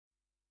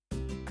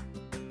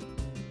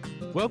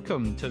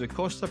Welcome to the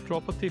Costa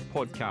Property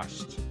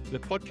Podcast, the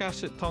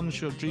podcast that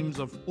turns your dreams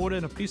of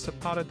owning a piece of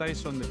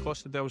paradise on the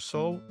Costa del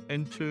Sol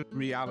into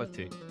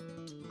reality.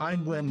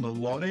 I'm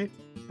Benalmadena,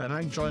 and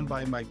I'm joined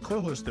by my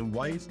co-host and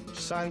wife,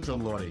 Sandra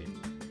and Warner.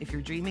 If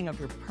you're dreaming of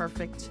your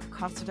perfect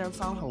Costa Del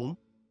Sol home,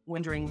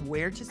 wondering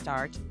where to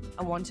start,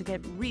 and want to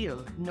get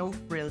real,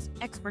 no-frills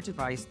expert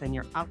advice, then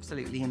you're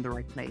absolutely in the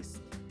right place.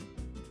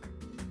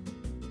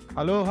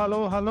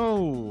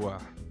 Hello,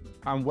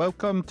 and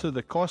welcome to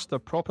the Costa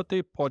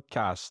Property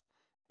Podcast,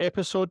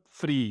 Episode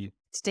 3.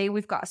 Today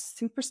we've got a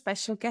super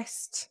special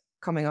guest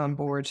coming on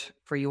board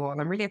for you all.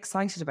 I'm really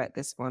excited about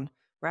this one.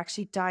 We're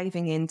actually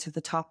diving into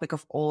the topic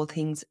of all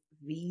things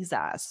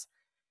visas.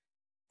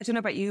 I don't know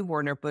about you,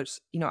 Warner, but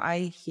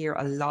I hear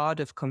a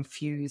lot of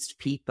confused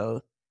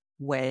people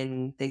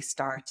when they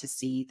start to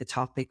see the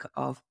topic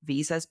of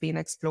visas being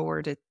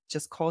explored. It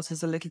just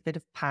causes a little bit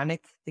of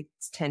panic. They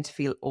tend to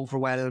feel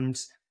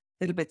overwhelmed,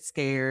 a little bit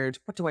scared.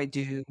 What do I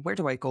do? Where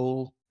do I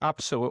go?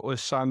 Absolutely,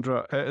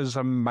 Sandra. It is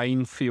a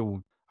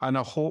minefield, and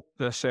I hope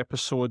this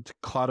episode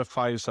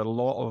clarifies a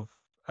lot of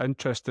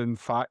interesting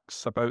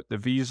facts about the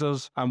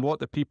visas and what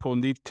the people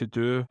need to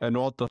do in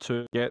order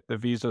to get the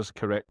visas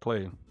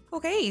correctly.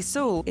 Okay,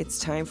 so it's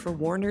time for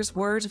Warner's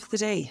word of the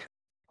day.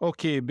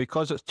 Okay,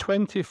 because it's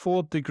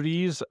 24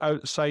 degrees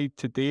outside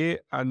today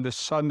and the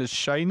sun is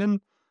shining,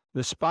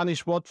 the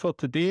Spanish word for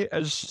today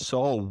is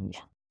sol.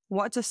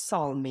 What does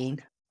sol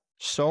mean?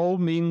 Sol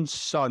means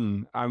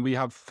sun, and we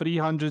have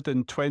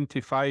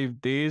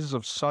 325 days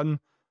of sun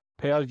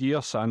per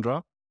year,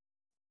 Sandra.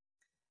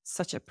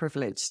 Such a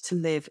privilege to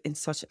live in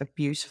such a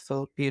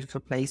beautiful,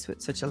 beautiful place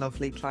with such a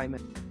lovely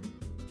climate.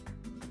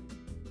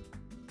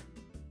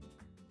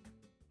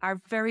 Our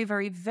very,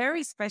 very,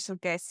 very special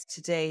guest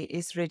today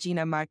is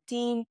Regina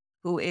Martin,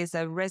 who is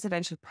a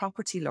residential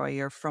property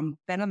lawyer from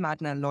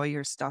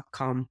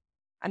BenalmadenaLawyers.com.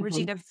 And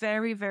Regina,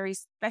 very, very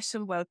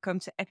special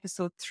welcome to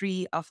episode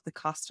 3 of the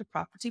Costa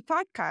Property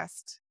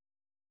Podcast.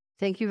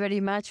 Thank you very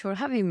much for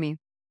having me.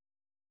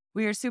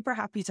 We are super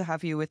happy to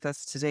have you with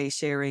us today,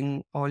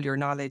 sharing all your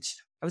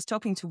knowledge. I was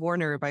talking to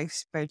Warner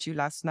about you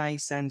last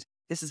night, and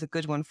this is a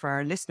good one for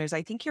our listeners.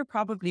 I think you're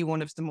probably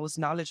one of the most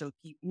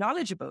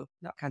knowledgeable,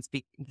 can't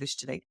speak English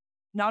today,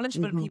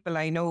 knowledgeable people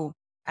I know.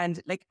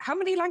 And how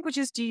many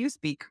languages do you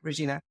speak,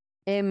 Regina?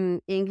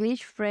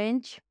 English,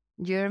 French,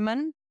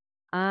 German,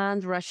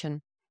 and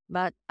Russian.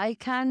 But I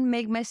can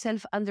make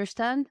myself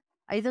understand.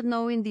 I don't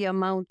know in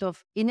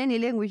any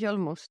language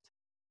almost.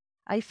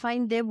 I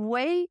find the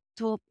way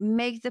to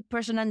make the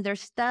person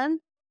understand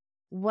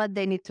what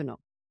they need to know.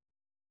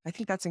 I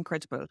think that's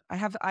incredible.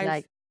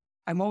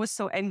 I'm always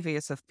so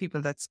envious of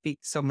people that speak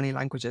so many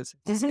languages.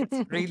 It's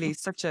really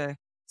such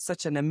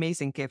an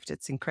amazing gift.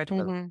 It's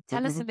incredible.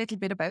 Tell us a little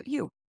bit about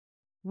you.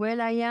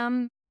 Well, I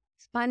am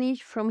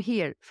Spanish from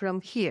here.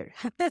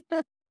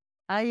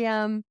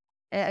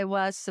 I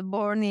was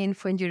born in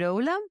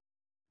Fuengirola.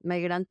 My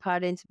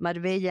grandparents,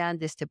 Marbella and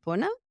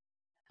Estepona,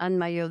 and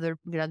my other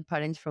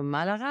grandparents from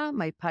Malaga,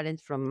 my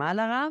parents from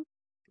Malaga.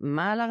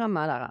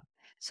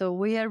 So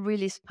we are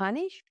really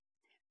Spanish,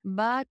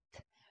 but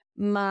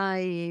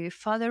my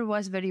father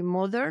was very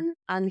modern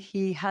and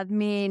he had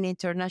me in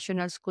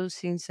international school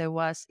since I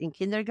was in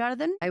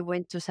kindergarten. I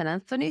went to San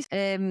Anthony's.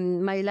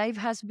 My life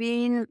has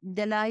been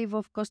the life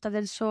of Costa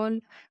del Sol,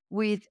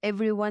 with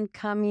everyone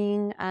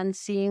coming and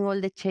seeing all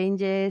the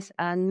changes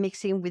and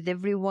mixing with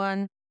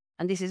everyone.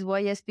 And this is why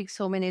I speak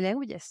so many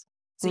languages.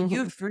 So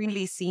you've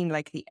really seen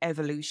the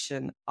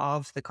evolution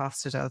of the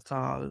Costa del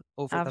Sol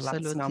over the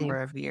last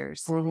number of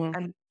years.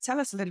 And tell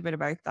us a little bit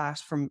about that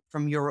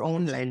from your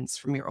own lens,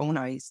 from your own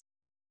eyes.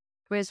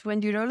 Pues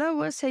Fuengirola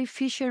was a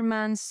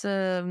fisherman's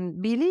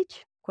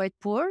village, quite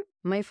poor.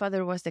 My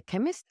father was the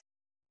chemist.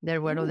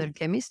 There were other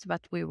chemists,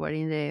 but we were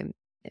in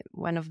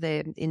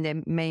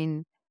the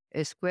main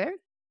square.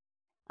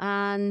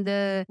 And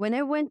when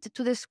I went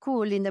to the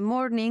school in the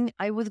morning,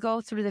 I would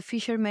go through the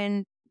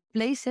fishermen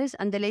places,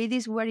 and the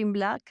ladies were in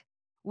black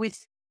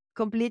with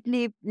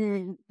completely,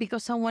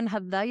 because someone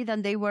had died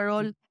and they were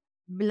all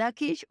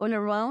blackish all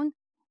around.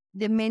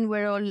 The men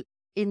were all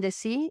in the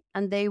sea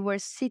and they were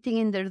sitting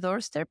in their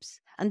doorsteps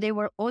and they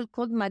were all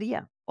called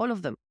Maria, all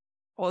of them.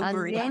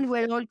 Then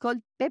were all called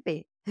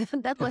Pepe.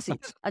 That was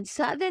it. And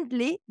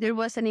suddenly there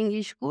was an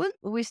English school.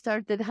 We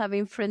started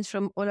having friends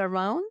from all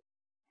around.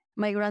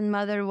 My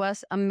grandmother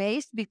was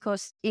amazed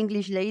because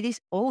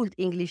old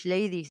English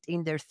ladies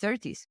in their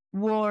 30s,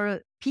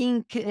 wore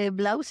pink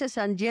blouses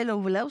and yellow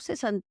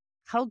blouses, and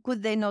how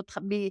could they not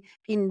be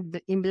in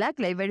black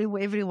like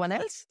everyone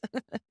else?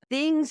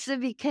 Things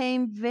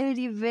became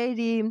very,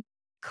 very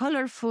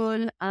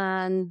colorful,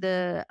 and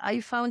I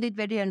found it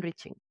very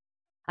enriching.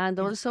 And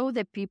also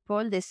the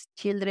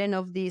children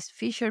of these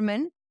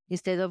fishermen,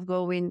 instead of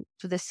going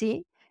to the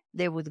sea,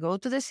 they would go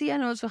to the sea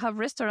and also have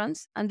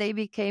restaurants, and they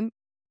became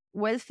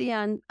wealthy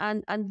and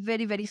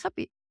very, very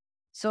happy.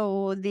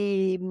 So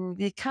the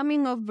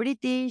coming of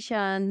British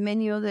and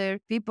many other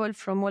people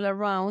from all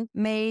around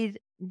made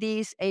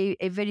this a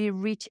very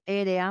rich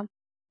area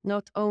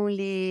not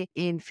only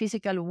in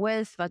physical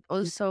wealth, but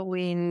also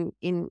in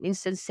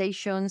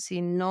sensations,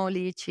 in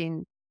knowledge,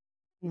 in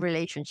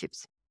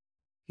relationships.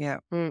 Yeah,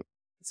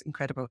 it's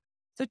incredible.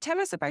 So tell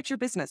us about your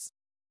business.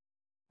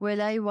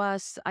 Well,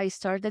 I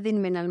started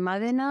in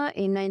Benalmadena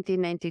in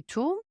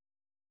 1992.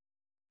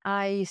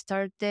 I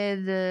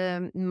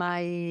started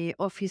my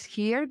office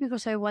here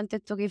because I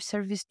wanted to give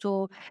service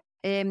to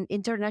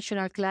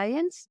international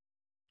clients.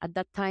 At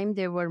that time,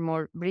 there were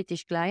more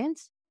British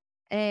clients.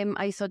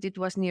 I thought it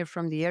was near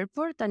from the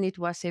airport, and it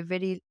was a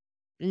very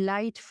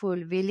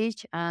lightful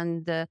village,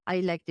 and I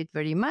liked it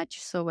very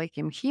much. So I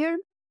came here.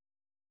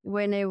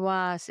 When I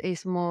was a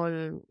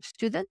small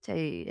student,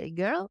 a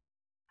girl,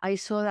 I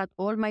saw that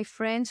all my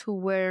friends who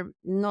were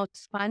not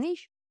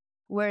Spanish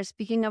were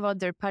speaking about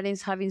their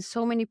parents having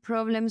so many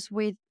problems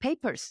with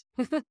papers.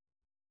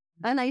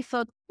 And I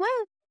thought,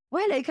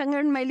 well, I can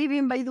earn my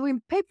living by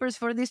doing papers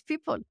for these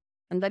people.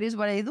 And that is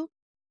what I do.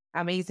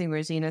 Amazing,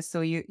 Regina. So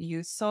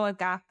you saw a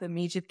gap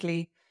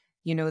immediately,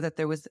 that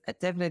there was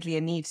definitely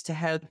a need to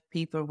help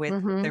people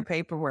with their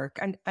paperwork.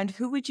 And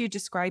who would you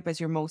describe as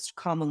your most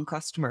common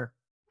customer?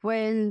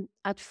 Well,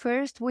 at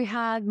first we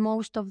had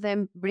most of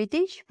them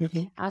British,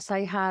 as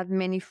I had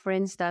many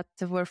friends that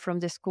were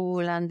from the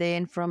school and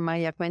then from my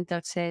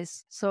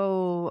acquaintances.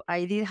 So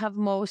I did have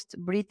most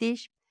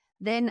British.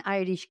 Then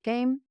Irish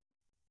came.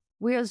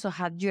 We also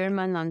had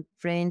German and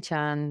French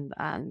and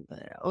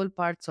all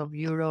parts of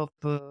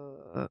Europe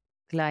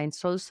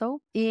clients also.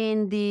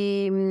 In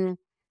the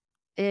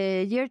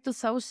year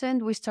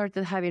 2000, we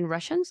started having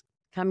Russians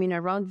coming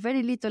around,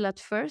 very little at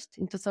first.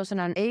 In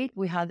 2008,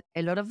 we had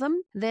a lot of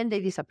them. Then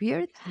they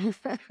disappeared.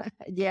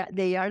 Yeah,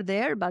 they are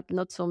there, but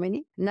not so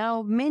many.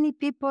 Now, many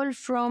people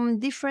from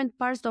different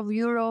parts of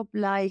Europe,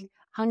 like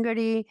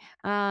Hungary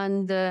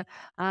and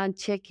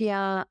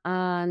Czechia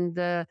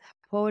and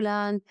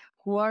Poland,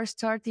 who are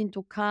starting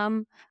to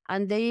come,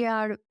 and they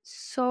are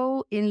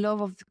so in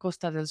love of the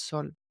Costa del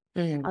Sol.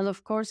 And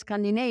of course,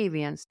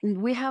 Scandinavians.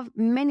 We have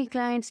many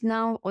clients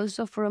now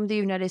also from the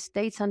United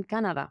States and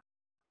Canada.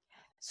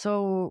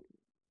 So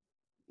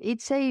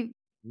it's a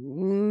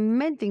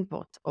melting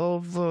pot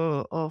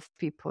of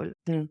people.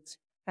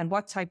 And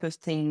what type of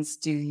things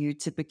do you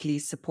typically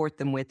support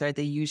them with? Are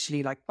they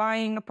usually like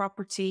buying a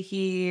property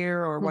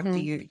here, or what do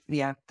you?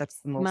 Yeah, that's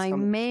the most. My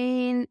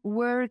main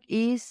work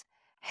is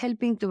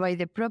helping to buy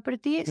the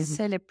property,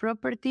 sell a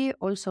property,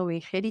 also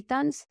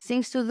inheritance,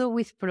 things to do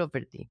with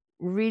property.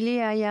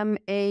 Really, I am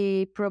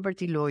a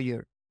property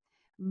lawyer.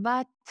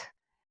 But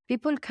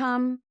people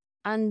come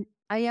and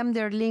I am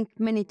their link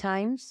many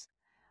times.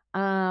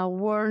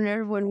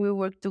 Warner, when we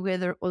work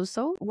together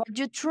also. What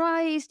you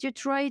try is you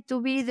try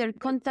to be their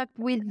contact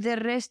with the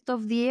rest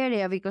of the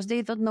area because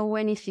they don't know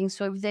anything.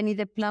 So if they need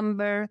a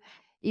plumber,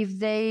 if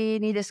they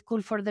need a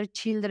school for their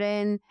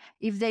children,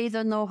 if they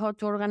don't know how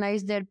to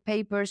organize their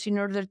papers in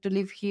order to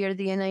live here,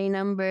 the NI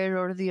number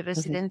or the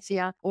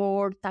residencia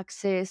or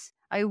taxes,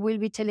 I will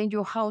be telling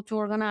you how to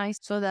organize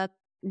so that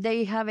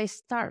they have a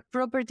start.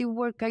 Property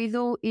work I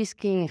do is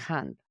key in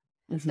hand.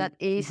 That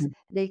is,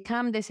 they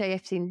come, they say,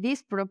 I've seen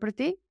this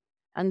property.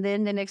 And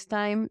then the next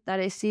time that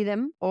I see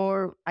them,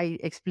 or I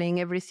explain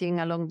everything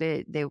along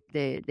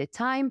the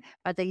time,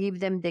 but I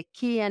give them the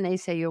key and I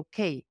say,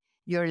 okay,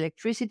 your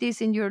electricity is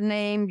in your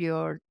name,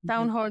 your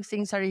town hall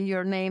things are in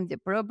your name, the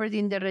property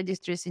in the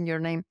registry is in your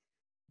name.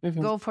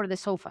 Go for the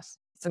sofas.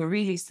 So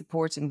really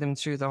supporting them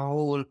through the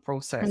whole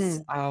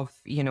process of,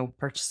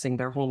 purchasing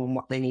their home and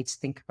what they need to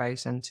think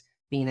about and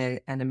being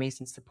an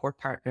amazing support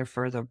partner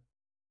for them.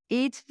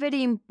 It's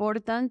very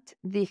important.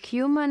 The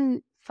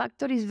human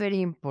factor is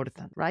very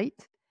important, right?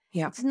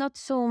 Yeah. It's not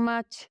so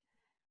much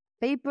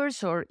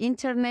papers or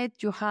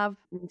internet. You have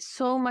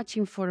so much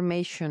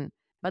information.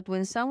 But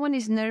when someone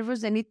is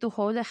nervous, they need to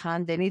hold a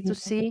hand. They need to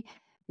see,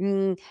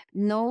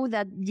 know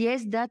that,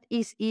 yes, that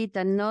is it,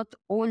 and not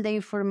all the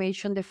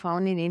information they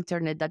found in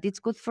internet, that it's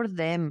good for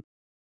them.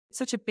 It's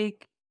such a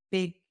big,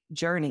 big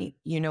journey,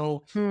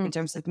 in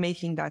terms of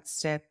making that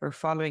step or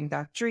following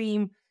that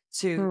dream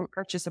to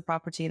purchase a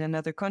property in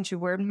another country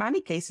where in many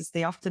cases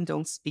they often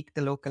don't speak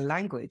the local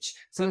language.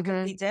 So it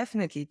can be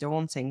definitely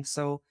daunting.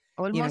 So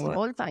almost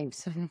all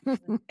times.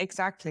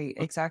 Exactly.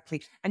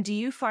 And do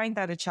you find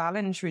that a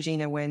challenge,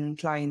 Regina, when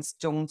clients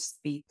don't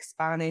speak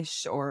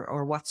Spanish,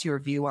 or what's your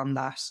view on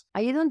that?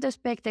 I don't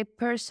expect a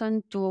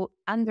person to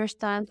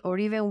understand or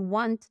even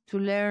want to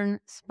learn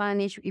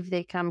Spanish if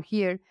they come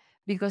here,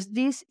 because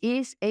this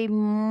is a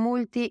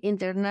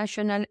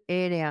multi-international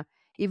area.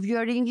 If you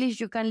are English,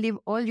 you can live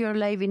all your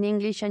life in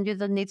English and you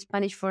don't need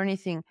Spanish for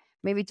anything.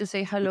 Maybe to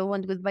say hello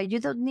and goodbye. You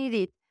don't need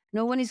it.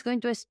 No one is going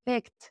to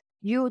expect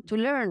you to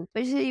learn,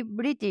 especially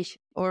British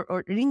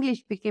or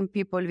English-speaking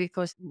people,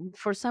 because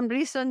for some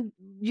reason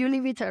you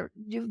leave it,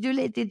 you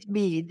let it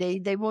be.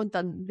 They won't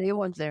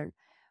learn.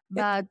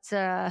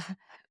 But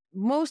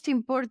most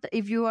important,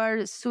 if you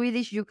are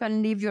Swedish, you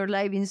can live your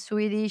life in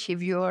Swedish.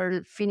 If you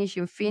are Finnish,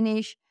 in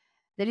Finnish.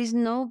 There is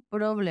no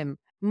problem.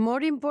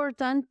 More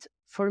important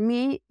for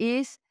me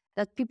is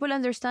that people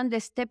understand the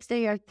steps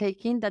they are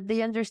taking, that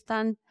they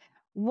understand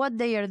what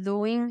they are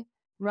doing,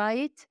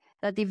 right?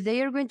 that if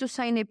they are going to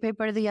sign a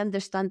paper, they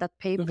understand that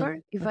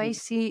paper.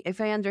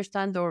 If I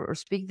understand or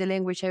speak the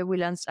language, I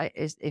will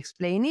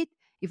explain it.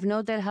 If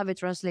not, I'll have a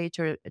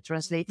translator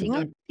translating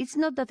it. It's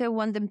not that I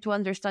want them to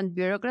understand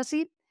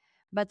bureaucracy,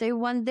 but I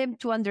want them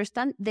to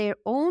understand their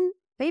own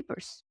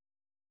papers,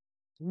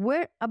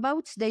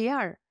 whereabouts they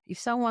are. If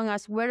someone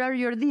asks, where are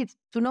your deeds?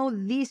 To know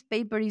this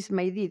paper is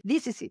my deed.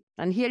 This is it.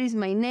 And here is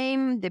my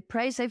name, the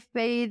price I've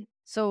paid.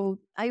 So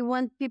I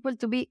want people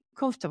to be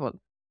comfortable.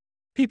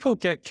 People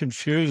get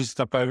confused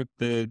about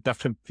the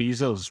different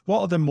visas.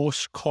 What are the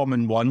most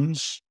common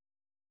ones?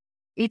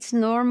 It's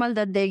normal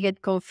that they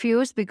get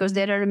confused because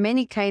there are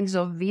many kinds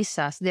of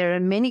visas. There are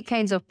many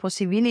kinds of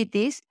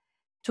possibilities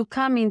to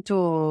come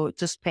into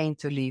Spain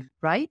to live,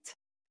 right?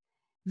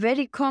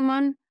 Very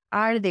common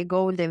are the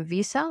golden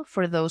visa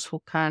for those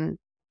who can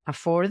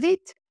afford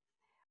it.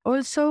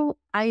 Also,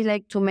 I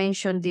like to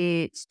mention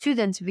the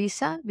student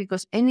visa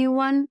because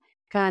anyone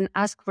can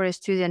ask for a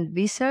student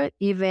visa.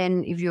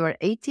 Even if you are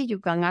 80, you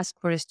can ask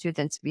for a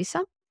student's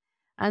visa.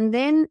 And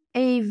then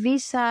a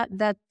visa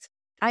that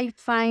I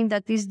find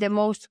that is the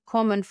most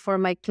common for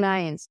my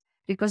clients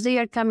because they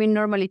are coming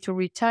normally to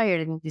retire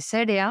in this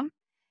area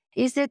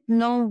is the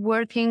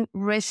non-working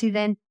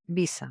resident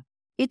visa.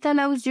 It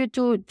allows you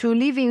to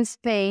live in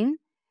Spain,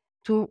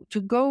 to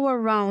go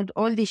around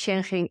all the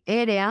Schengen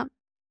area.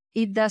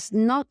 It does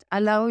not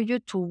allow you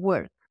to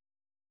work.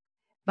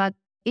 But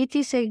it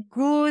is a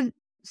good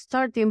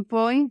starting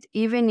point,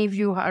 even if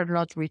you are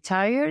not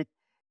retired,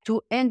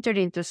 to enter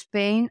into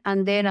Spain.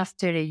 And then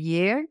after a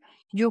year,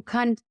 you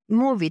can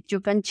move it, you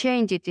can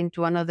change it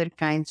into another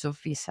kinds of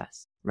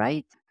visas,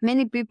 right?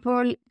 Many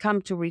people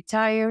come to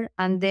retire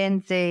and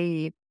then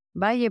they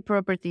buy a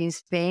property in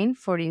Spain,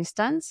 for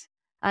instance,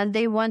 and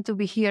they want to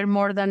be here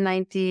more than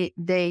 90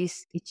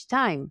 days each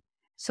time.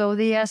 So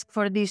they ask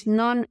for this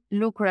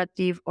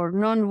non-lucrative or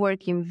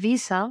non-working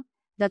visa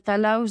that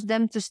allows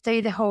them to stay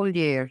the whole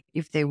year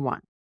if they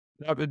want.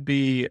 That would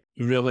be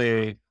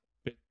really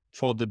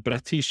for the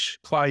British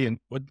client,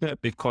 wouldn't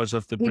it? Because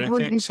of the Brexit. It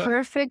would be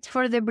perfect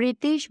for the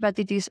British, but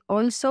it is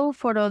also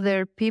for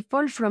other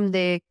people from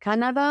the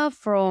Canada,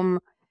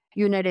 from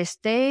United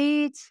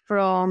States,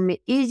 from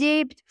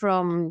Egypt,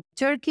 from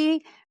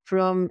Turkey,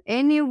 from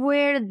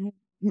anywhere,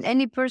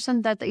 any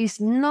person that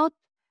is not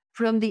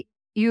from the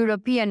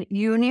European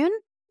Union,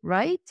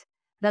 right?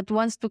 That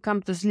wants to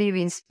come to live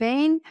in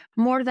Spain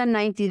more than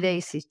 90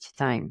 days each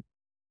time,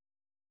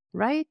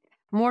 right?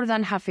 More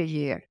than half a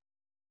year.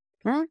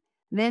 Huh?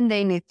 Then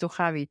they need to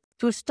have it.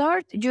 To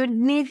start, you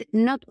need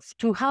not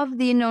to have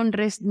the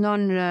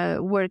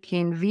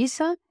non-working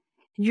visa.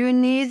 You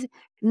need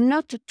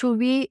not to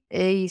be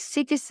a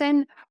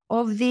citizen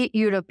of the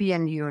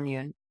European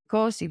Union.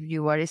 Because if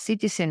you are a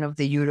citizen of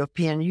the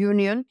European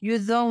Union, you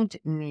don't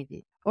need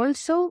it.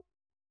 Also,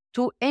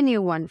 to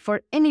anyone,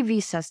 for any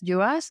visas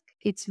you ask,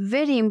 it's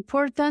very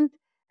important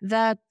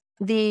that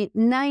the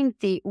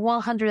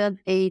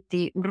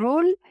 90-180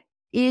 rule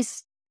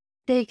is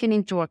taken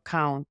into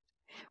account.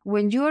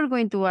 When you are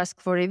going to ask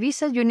for a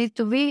visa, you need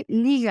to be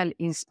legal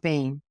in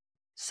Spain.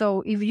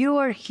 So if you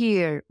are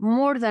here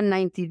more than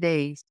 90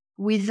 days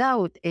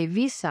without a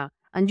visa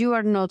and you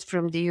are not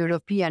from the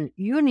European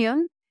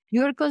Union,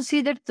 you are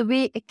considered to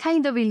be a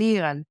kind of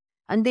illegal.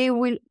 And they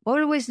will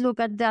always look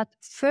at that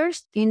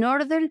first in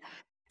order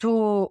to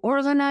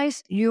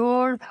organize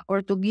or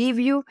to give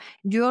you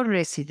your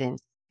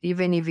residence,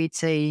 even if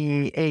it's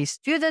a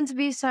student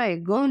visa, a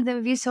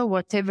golden visa,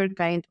 whatever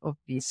kind of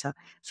visa.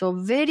 So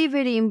very,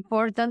 very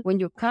important when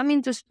you come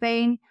into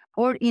Spain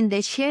or in the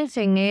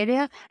Schengen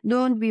area,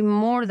 don't be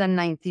more than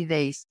 90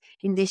 days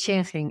in the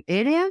Schengen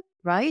area,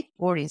 right?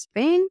 Or in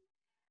Spain.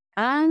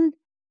 And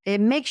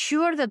make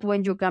sure that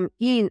when you come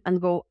in and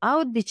go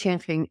out the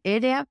Schengen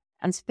area,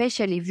 and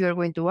especially if you're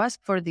going to ask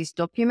for these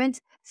documents,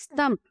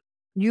 stamp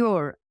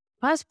your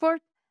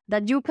passport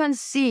that you can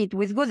see it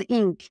with good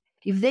ink.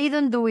 If they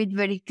don't do it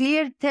very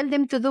clear, tell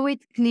them to do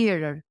it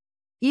clearer.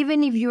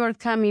 Even if you are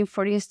coming,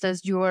 for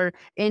instance, you are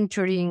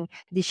entering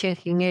the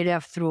Schengen area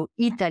through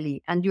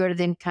Italy and you are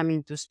then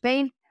coming to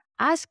Spain,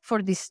 ask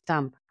for this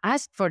stamp,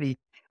 ask for it.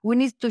 We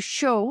need to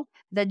show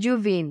that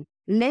you've been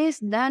less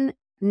than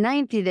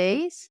 90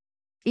 days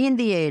in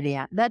the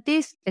area. That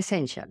is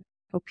essential,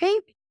 okay?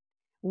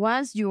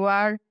 Once you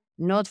are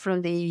not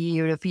from the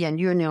European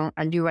Union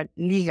and you are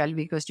legal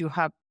because you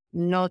have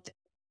not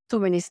too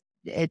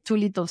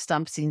little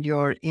stamps in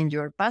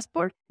your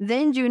passport,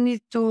 then you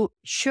need to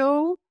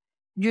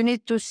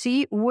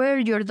see where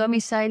your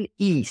domicile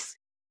is.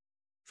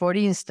 For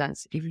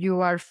instance, if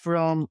you are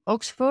from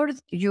Oxford,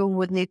 you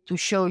would need to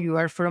show you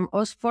are from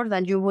Oxford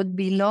and you would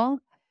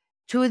belong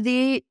to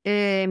the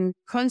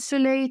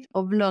consulate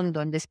of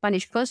London, the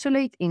Spanish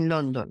consulate in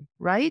London,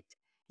 right?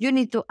 You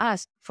need to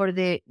ask for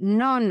the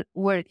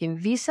non-working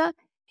visa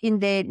in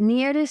the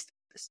nearest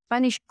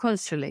Spanish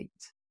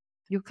consulate.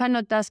 You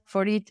cannot ask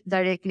for it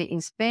directly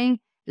in Spain,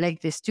 like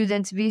the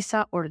student's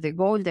visa or the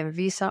golden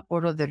visa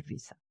or other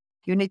visa.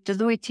 You need to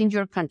do it in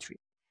your country.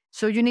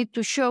 So you need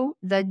to show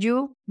that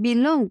you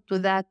belong to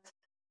that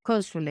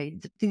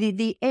consulate, to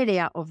the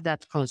area of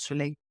that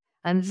consulate.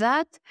 And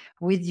that,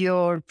 with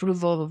your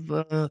proof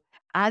of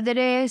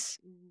address,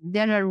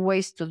 there are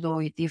ways to do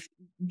it. If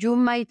you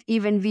might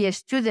even be a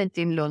student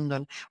in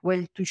London,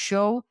 well, to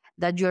show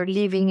that you're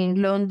living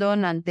in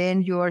London and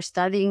then you are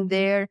studying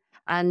there,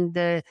 and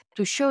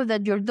to show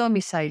that your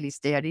domicile is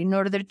there in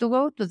order to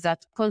go to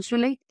that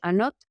consulate and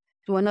not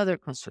to another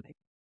consulate.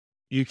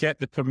 You get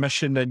the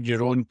permission in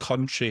your own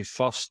country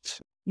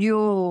first.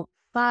 You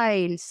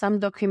file some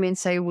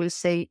documents, I will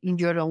say, in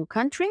your own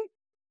country.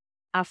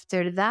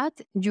 After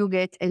that, you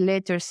get a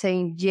letter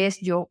saying,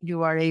 yes,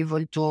 you are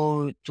able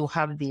to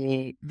have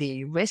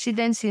the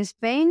residence in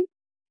Spain.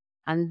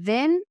 And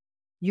then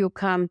you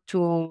come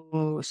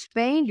to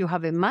Spain. You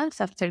have a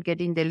month after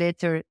getting the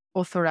letter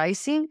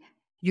authorizing.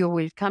 You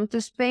will come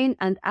to Spain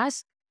and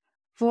ask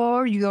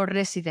for your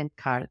resident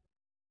card.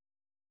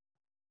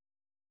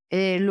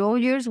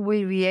 Lawyers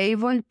will be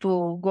able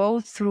to go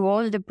through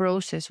all the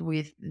process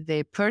with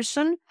the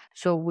person,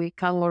 so we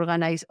can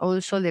organize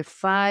also the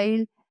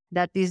file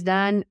that is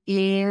done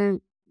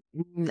in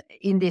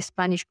the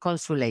Spanish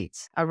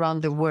consulates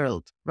around the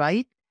world,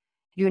 right?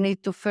 You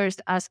need to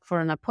first ask for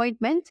an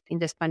appointment in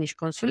the Spanish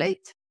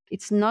consulate.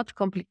 It's not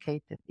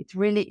complicated. It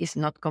really is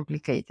not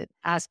complicated.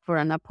 Ask for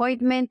an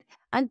appointment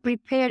and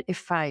prepare a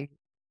file.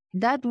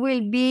 That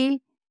will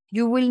be,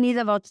 you will need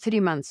about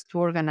 3 months to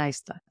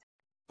organize that.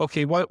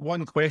 Okay,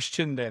 one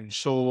question then.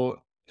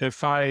 So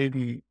if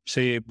I'm,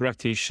 say,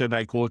 British and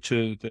I go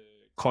to the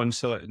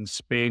consulate in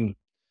Spain,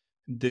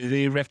 do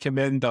they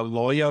recommend a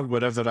lawyer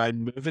wherever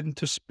I'm moving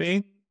to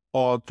Spain?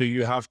 Or do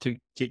you have to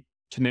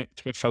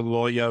connect with a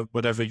lawyer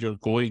wherever you're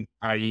going,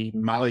 i.e.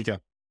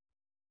 Malaga?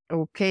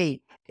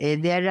 Okay,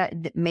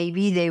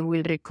 maybe they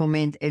will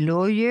recommend a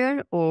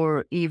lawyer,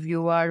 or if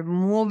you are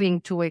moving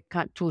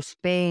to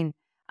Spain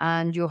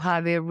and you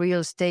have a real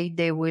estate,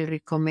 they will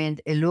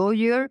recommend a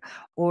lawyer.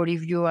 Or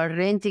if you are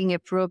renting a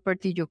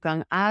property, you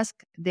can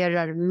ask. There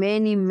are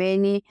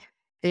many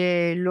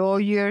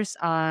lawyers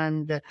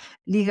and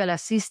legal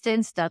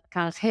assistants that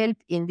can help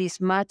in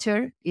this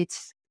matter.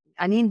 It's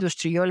an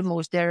industry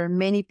almost. There are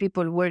many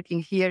people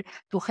working here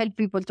to help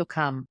people to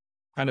come.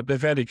 And it'd be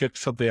very good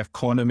for the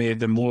economy,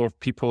 the more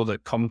people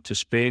that come to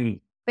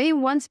Spain.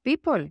 Spain wants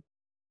people.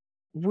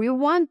 We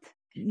want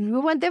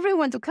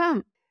everyone to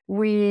come.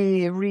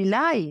 We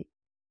rely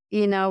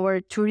in our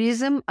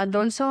tourism and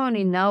also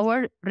in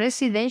our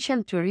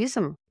residential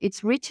tourism.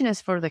 It's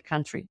richness for the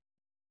country.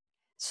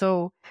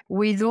 So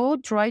we do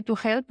try to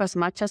help as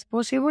much as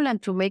possible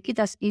and to make it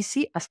as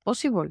easy as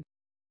possible,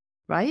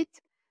 right?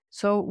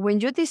 So when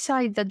you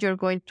decide that you're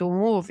going to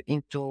move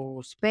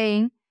into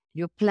Spain,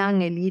 you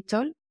plan a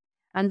little.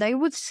 And I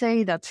would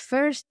say that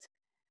first,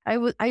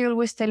 I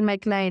always tell my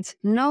clients,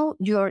 know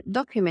your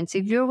documents.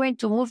 If you're going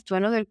to move to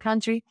another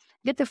country,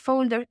 get a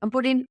folder and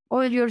put in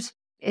all your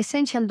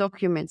essential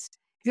documents.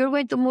 If you're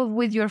going to move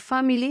with your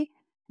family,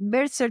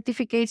 birth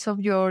certificates of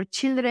your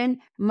children,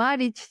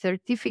 marriage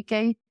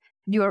certificate,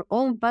 your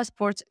own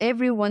passports,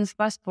 everyone's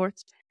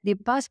passports. The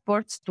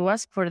passports to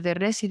ask for the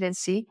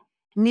residency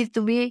need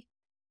to be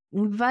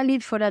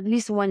valid for at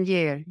least 1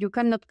 year. You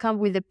cannot come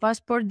with a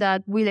passport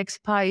that will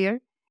expire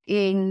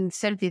in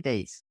 30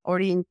 days or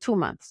in 2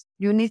 months.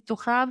 You need to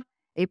have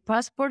a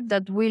passport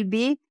that will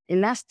be a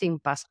lasting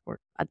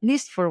passport, at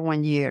least for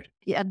 1 year.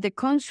 At the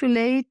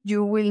consulate,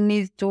 you will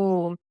need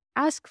to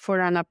ask for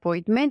an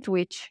appointment,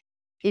 which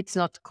it's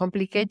not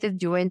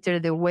complicated. You enter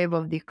the web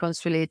of the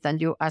consulate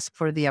and you ask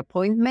for the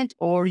appointment,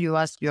 or you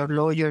ask your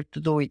lawyer to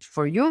do it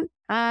for you.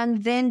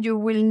 And then you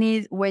will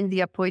need, when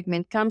the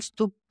appointment comes,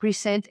 to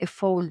present a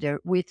folder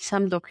with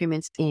some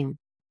documents in.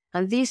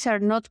 And these are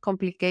not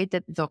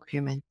complicated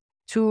documents.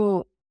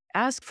 To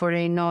ask for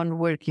a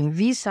non-working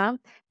visa,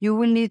 you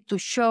will need to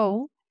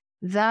show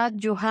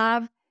that you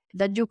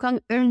can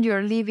earn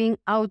your living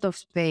out of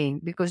Spain,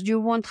 because you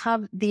won't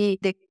have the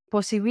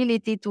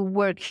possibility to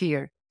work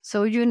here.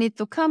 So you need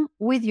to come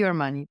with your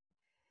money.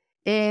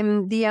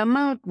 The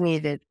amount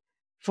needed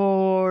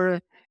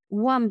for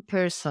one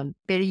person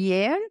per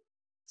year.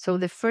 So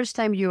the first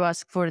time you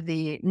ask for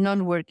the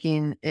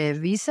non-working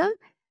visa,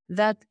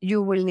 that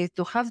you will need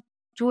to have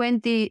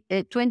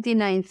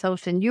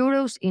 29,000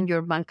 euros in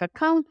your bank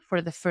account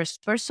for the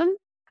first person,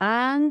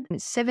 and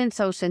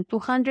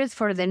 7,200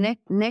 for the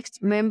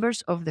next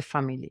members of the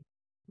family,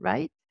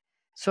 right?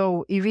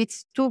 So if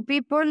it's 2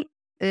 people,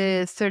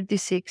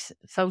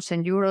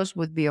 36,000 euros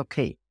would be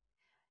okay.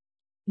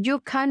 You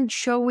can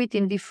show it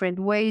in different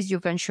ways. You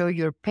can show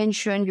your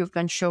pension, you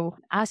can show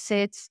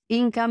assets,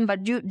 income,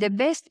 but the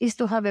best is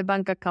to have a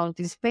bank account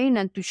in Spain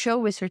and to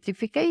show a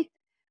certificate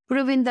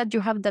proving that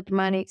you have that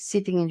money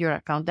sitting in your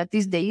account. That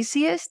is the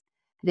easiest,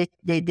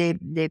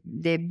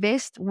 the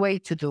best way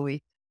to do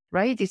it,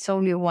 right? It's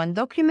only one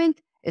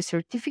document, a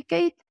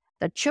certificate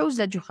that shows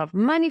that you have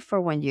money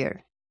for 1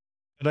 year.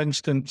 For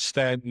instance,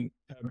 then,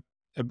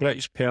 a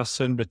British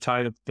person,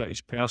 retired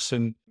British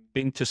person,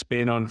 been to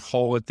Spain on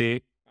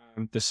holiday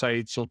and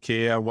decides,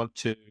 okay, I want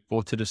to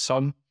go to the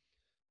sun.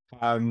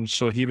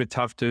 So he would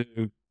have to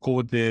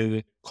go to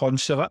the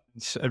consulate.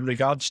 In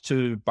regards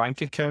to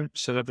bank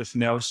accounts and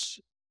everything else,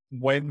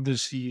 when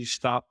does he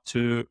start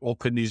to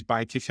open these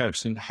bank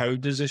accounts, and how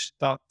does he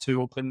start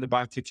to open the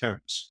bank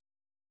accounts?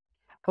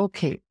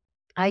 Okay.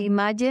 I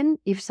imagine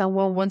if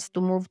someone wants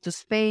to move to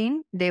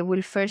Spain, they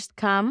will first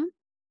come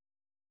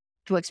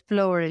to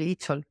explore a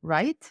little,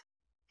 right?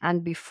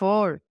 And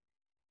before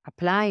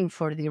applying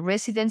for the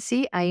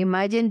residency, I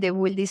imagine they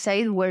will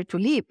decide where to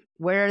live.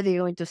 Where are they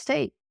going to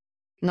stay?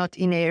 Not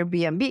in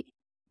Airbnb,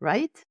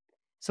 right?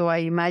 So I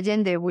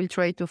imagine they will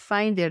try to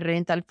find a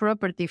rental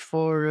property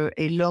for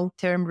a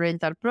long-term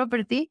rental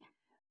property.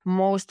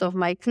 Most of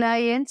my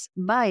clients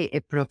buy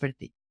a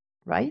property,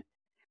 right?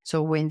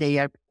 So when they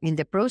are in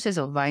the process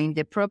of buying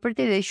the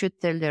property, they should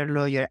tell their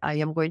lawyer, I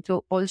am going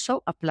to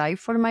also apply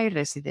for my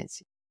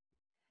residency.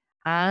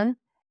 And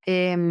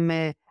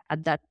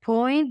at that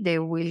point, they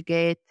will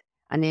get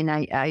an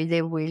NII,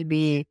 they will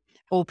be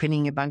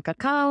opening a bank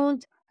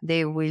account,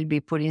 they will be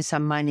putting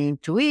some money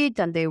into it,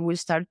 and they will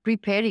start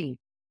preparing.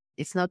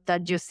 It's not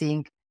that you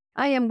think,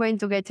 I am going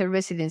to get a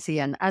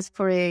residency and ask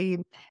for a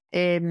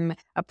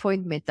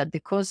appointment at the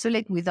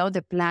consulate without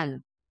a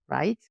plan,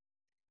 right?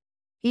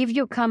 If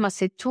you come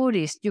as a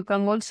tourist, you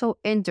can also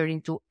enter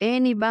into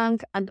any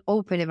bank and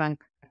open a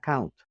bank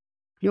account.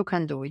 You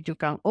can do it. You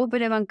can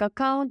open a bank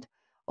account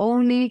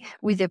only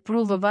with a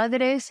proof of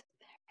address,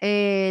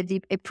 a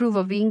proof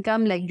of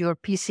income like your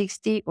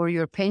P60 or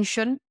your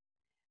pension,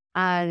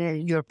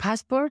 and your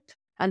passport.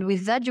 And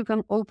with that, you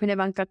can open a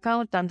bank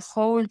account and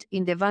hold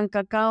in the bank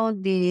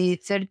account the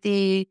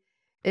 30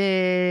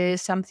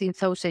 something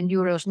thousand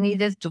euros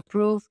needed to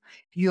prove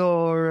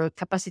your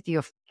capacity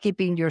of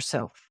keeping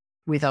yourself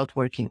without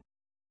working.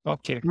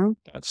 Okay,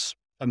 that's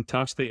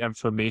fantastic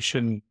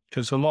information,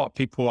 because a lot of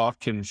people are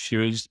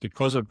confused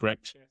because of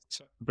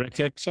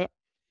Brexit.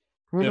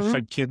 They're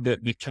thinking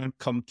that they can't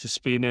come to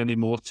Spain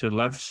anymore to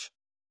live.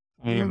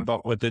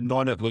 But with the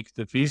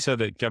non-lucrative visa,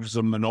 it gives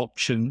them an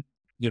option,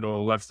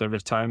 live their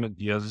retirement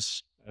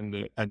years in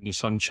the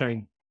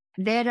sunshine.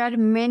 There are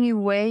many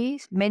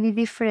ways, many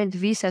different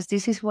visas.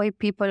 This is why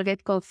people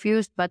get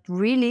confused. But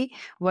really,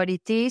 what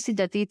it is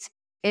that it's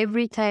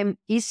every time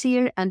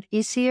easier and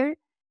easier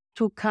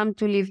to come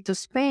to live to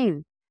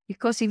Spain.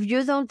 Because if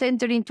you don't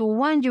enter into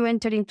one, you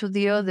enter into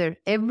the other.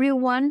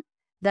 Everyone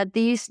that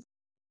is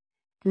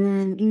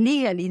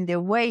legal in the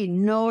way,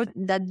 know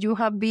that you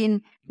have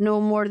been no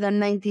more than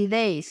 90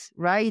 days,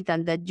 right?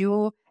 And that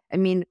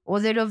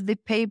other of the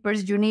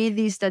papers you need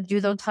is that you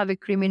don't have a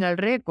criminal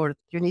record.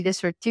 You need a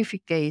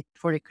certificate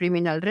for a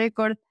criminal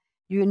record.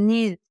 You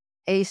need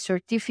a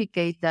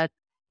certificate that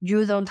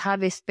you don't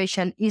have a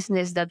special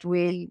illness that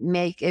will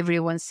make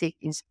everyone sick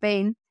in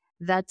Spain.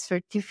 That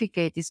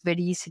certificate is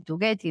very easy to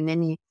get in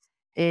any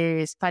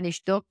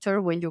Spanish doctor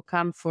when you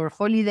come for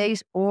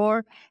holidays,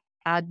 or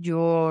at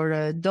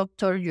your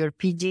doctor, your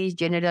PG,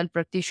 general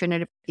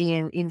practitioner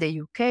in the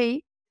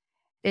UK.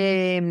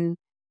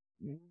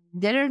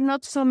 There are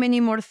not so many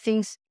more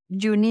things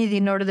you need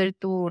in order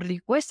to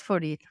request for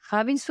it.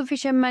 Having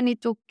sufficient money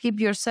to keep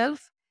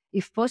yourself,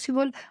 if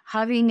possible,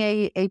 having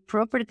a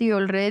property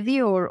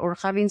already, or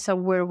having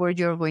somewhere where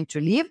you're going to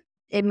live,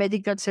 a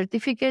medical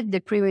certificate,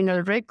 the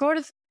criminal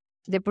records,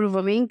 the proof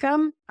of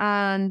income,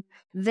 and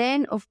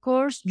then, of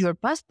course, your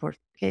passport.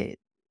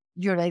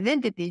 Your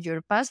identity,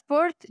 your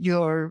passport,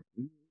 your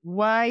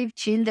wife,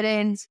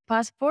 children's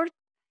passport.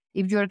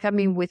 If you're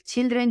coming with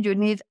children, you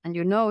need, and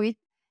you know it,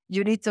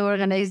 you need to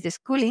organize the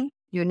schooling.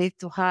 You need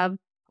to have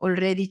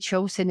already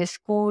chosen a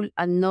school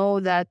and know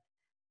that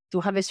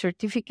to have a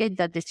certificate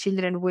that the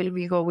children will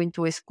be going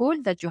to a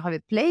school, that you have a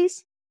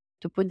place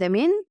to put them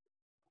in.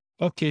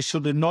 Okay, so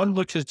the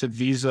non-lucrative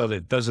visa,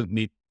 it doesn't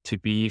need to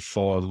be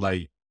for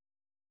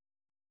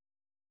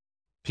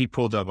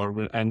people that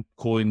are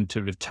going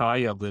to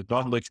retire. The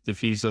non-lucrative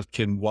visa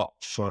can work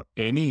for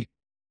any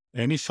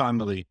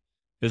family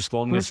as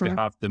long as they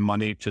have the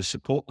money to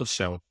support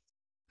themselves.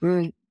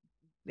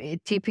 A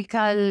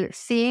typical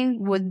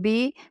thing would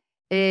be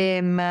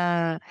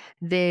the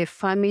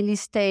family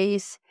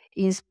stays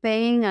in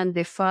Spain and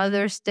the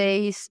father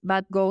stays,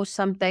 but goes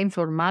sometimes,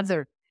 or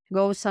mother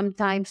goes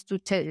sometimes to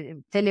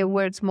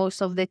teleworks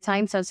most of the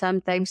times, and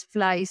sometimes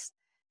flies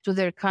to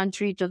their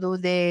country to do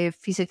the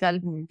physical,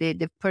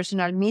 the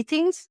personal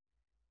meetings.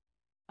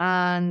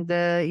 And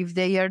if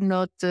they are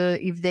not,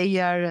 if they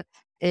are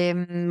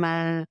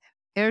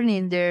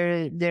earning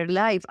their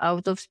life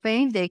out of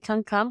Spain, they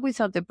can come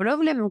without a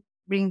problem,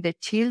 bring the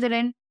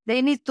children.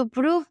 They need to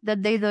prove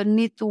that they don't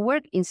need to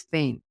work in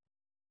Spain,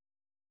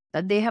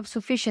 that they have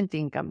sufficient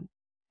income.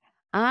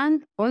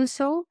 And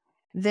also,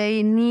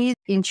 they need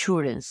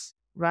insurance,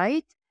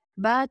 right?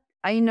 But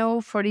I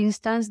know, for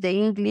instance, the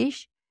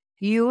English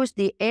use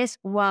the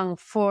S1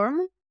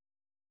 form,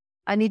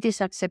 and it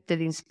is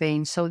accepted in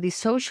Spain. So the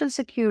social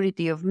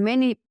security of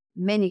many,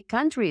 many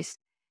countries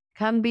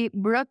can be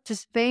brought to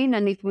Spain,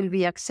 and it will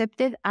be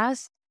accepted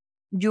as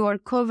you are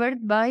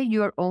covered by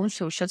your own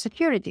social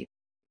security.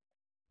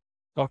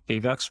 Okay,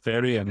 that's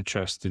very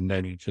interesting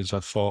then, because I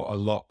thought a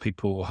lot of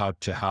people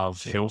had to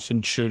have health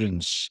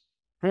insurance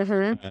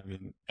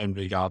in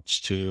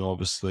regards to,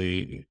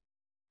 obviously,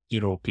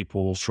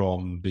 people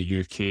from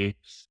the UK.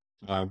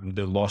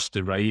 They lost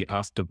the right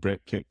after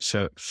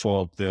Brexit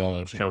for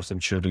their health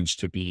insurance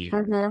to be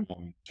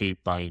paid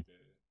by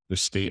the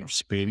state of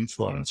Spain,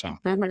 for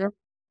example.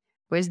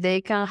 Pues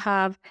they can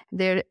have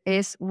their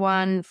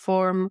S1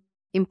 form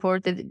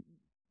imported,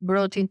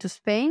 brought into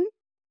Spain.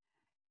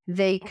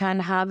 They can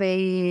have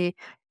there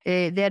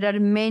are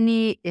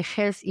many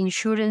health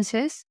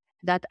insurances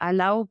that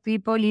allow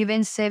people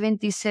even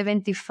 70,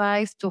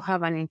 75 to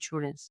have an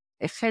insurance,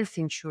 a health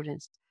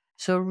insurance.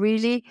 So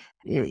really,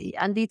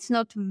 and it's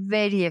not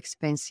very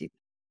expensive.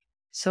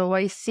 So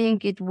I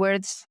think it's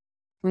worth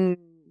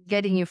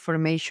getting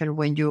information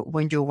when you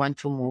want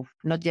to move,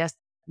 not just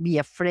be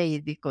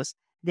afraid because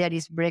there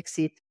is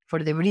Brexit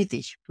for the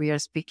British. We are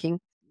speaking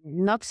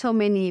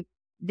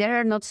there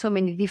are not so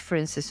many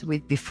differences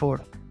with before.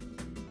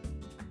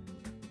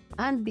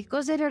 And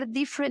because there are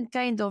different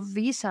kind of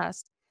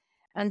visas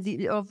and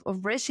of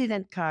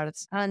resident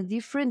cards and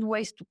different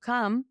ways to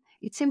come,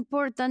 it's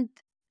important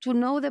to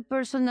know the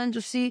person and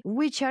to see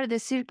which are the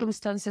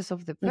circumstances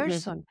of the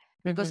person.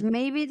 Because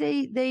maybe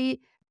they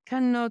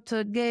cannot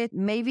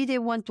maybe they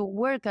want to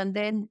work and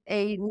then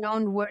a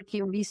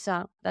non-working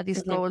visa that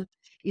is called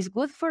is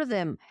good for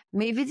them.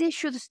 Maybe they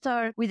should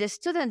start with a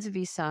student's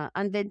visa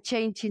and then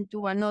change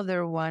into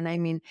another one. I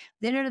mean,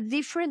 there are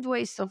different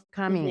ways of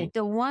coming.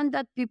 The one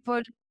that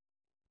people,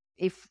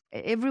 if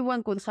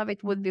everyone could have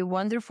it, would be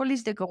wonderful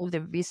is the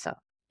golden visa.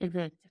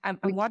 And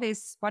what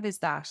is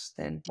that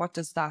then? What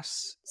does that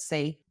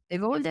say? The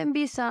golden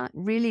visa,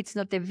 really, it's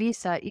not a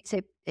visa. It's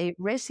a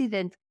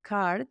resident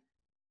card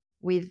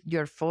with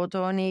your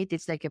photo on it.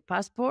 It's like a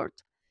passport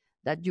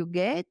that you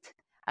get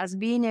as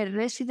being a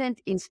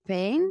resident in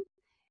Spain.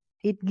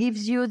 It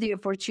gives you the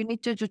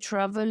opportunity to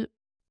travel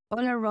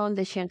all around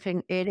the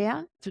Schengen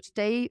area, to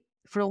stay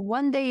from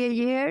 1 day a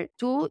year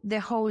to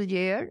the whole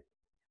year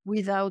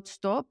without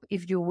stop,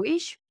 if you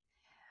wish.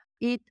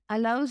 It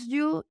allows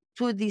you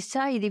to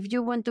decide if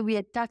you want to be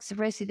a tax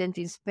resident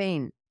in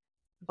Spain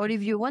or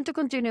if you want to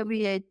continue to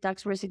be a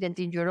tax resident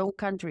in your own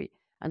country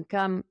and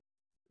come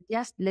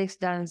just less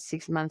than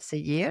 6 months a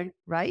year,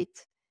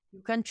 right?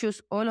 You can choose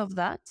all of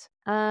that.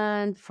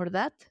 And for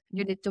that,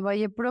 you need to buy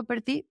a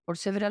property or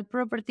several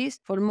properties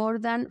for more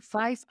than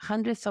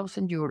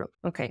 500,000 euros.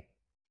 Okay.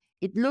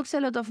 It looks a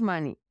lot of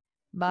money,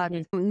 but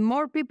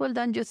more people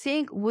than you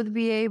think would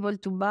be able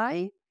to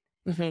buy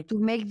to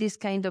make this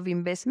kind of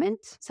investment.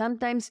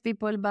 Sometimes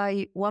people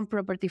buy one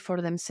property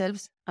for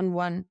themselves and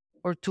one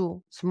or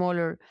two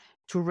smaller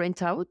to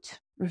rent out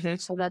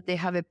so that they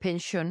have a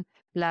pension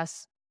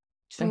plus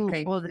two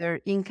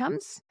other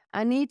incomes.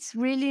 And it's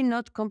really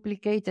not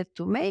complicated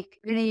to make,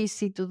 very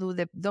easy to do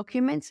the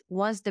documents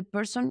once the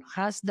person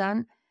has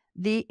done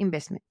the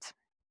investment.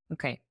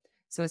 Okay.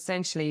 So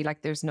essentially,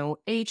 like there's no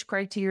age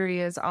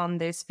criterias on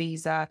this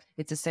visa.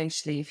 It's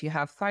essentially if you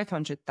have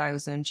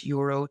 500,000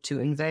 euro to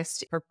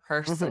invest per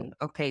person.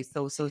 Okay.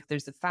 So if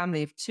there's a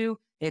family of two,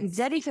 if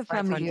there is a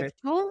family of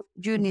two,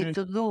 you need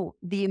to do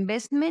the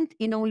investment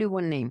in only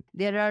one name.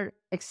 There are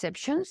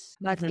exceptions,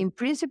 but in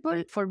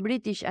principle, for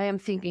British, I am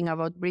thinking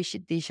about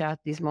British at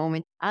this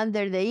moment.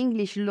 Under the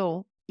English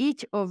law,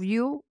 each of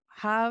you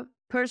have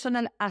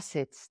personal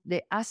assets.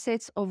 The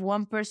assets of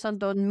one person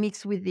don't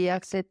mix with the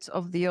assets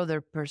of the other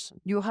person.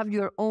 You have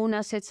your own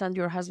assets and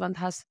your husband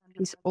has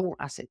his own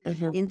asset.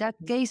 In that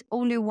case,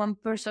 only one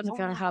person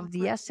can have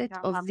the asset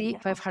of the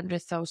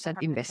 500,000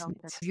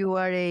 investment. If you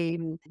are a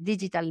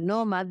digital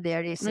nomad,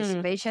 there is a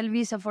special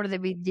visa for the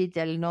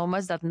digital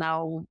nomads that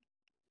now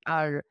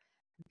are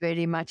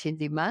very much in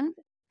demand.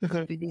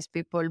 These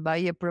people buy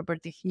a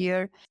property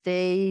here,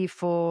 stay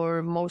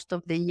for most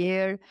of the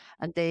year,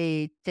 and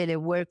they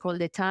telework all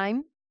the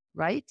time,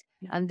 right?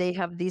 And they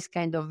have this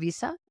kind of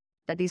visa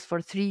that is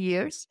for 3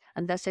 years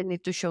and doesn't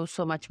need to show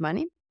so much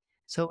money.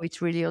 So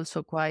it's really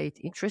also quite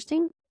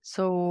interesting.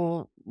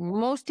 So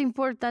most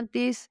important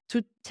is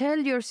to tell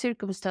your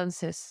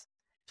circumstances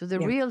to the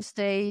real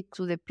estate,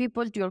 to the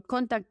people, to your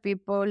contact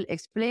people,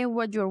 explain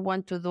what you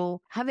want to do,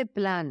 have a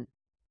plan.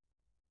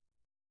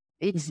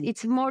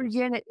 It's more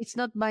general. It's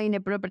not buying a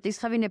property. It's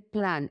having a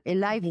plan, a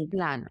life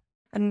plan.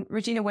 And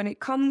Regina, when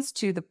it comes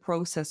to the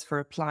process for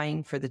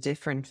applying for the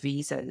different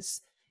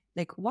visas,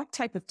 like what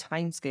type of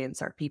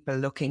timescales are people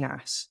looking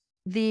at?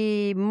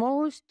 The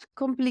most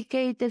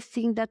complicated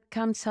thing that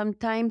comes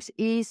sometimes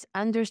is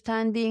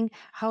understanding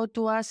how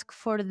to ask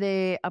for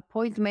the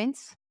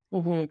appointments.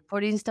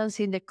 For instance,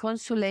 in the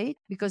consulate,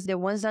 because the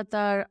ones that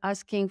are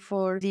asking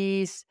for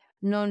this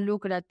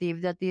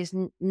non-lucrative, that is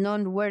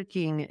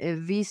non-working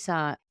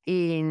visa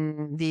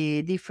in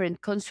the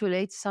different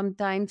consulates,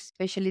 sometimes,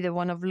 especially the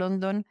one of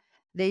London,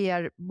 they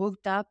are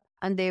booked up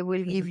and they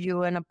will give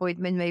you an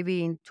appointment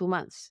maybe in 2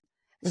 months.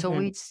 So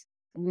it's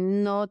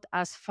not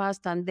as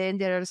fast, and then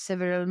there are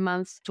several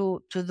months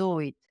to do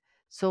it.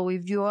 So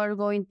if you are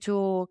going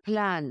to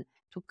plan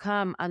to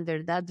come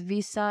under that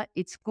visa,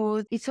 it's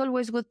good. It's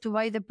always good to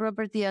buy the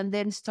property and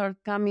then start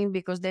coming,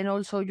 because then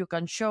also you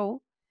can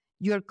show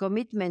your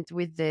commitment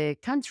with the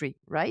country,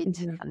 right?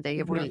 And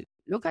they will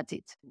look at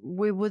it.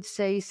 We would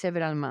say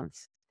several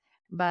months.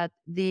 But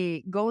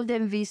the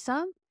golden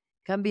visa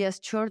can be as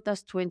short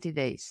as 20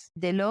 days.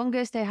 The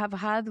longest I have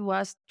had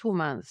was 2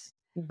 months.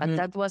 But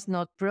that was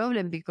not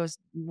problem because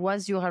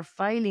once you are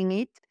filing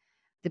it,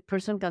 the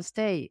person can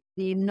stay.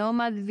 The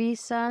nomad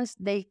visas,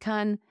 they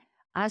can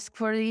ask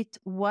for it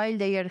while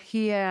they are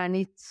here, and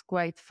it's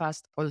quite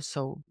fast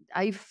also.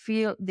 I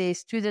feel the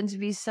student's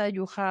visa,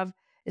 you have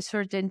a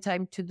certain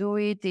time to do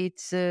it.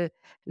 It's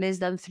less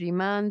than 3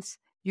 months.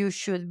 You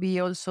should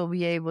be also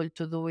be able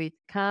to do it.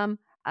 Come,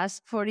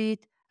 ask for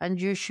it, and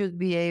you should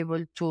be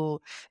able to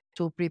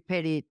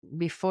prepare it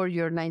before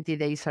your 90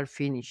 days are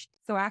finished.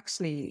 So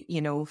actually,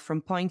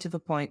 from point of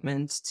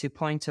appointment to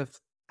point of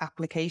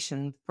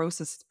application, the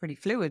process is pretty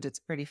fluid. It's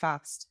pretty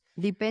fast.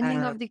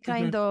 Depending of the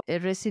kind of a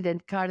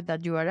resident card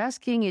that you are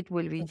asking, it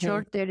will be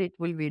shorter, it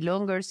will be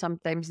longer.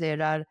 Sometimes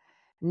there are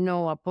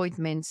no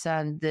appointments,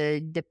 and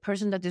the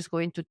person that is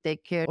going to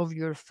take care of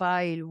your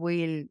file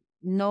will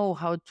know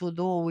how to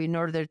do in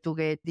order to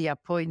get the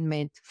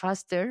appointment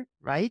faster,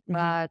 right?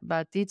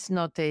 But it's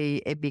not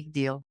a big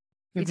deal.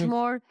 It's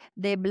more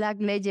the black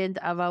legend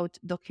about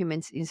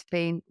documents in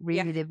Spain,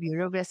 really the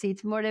bureaucracy.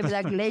 It's more a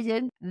black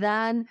legend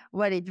than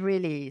what it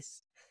really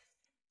is.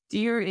 Do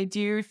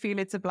you feel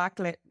it's a black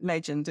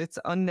legend? It's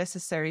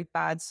unnecessary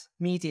bad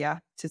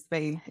media to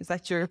Spain. Is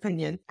that your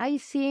opinion? I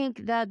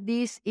think that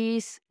this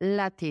is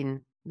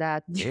Latin,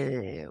 that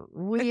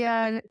we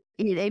are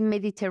in a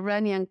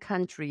Mediterranean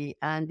country.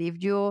 And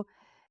if you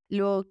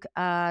look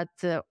at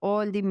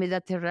all the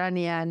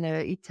Mediterranean,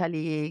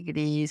 Italy,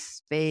 Greece,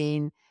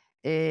 Spain,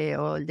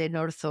 all the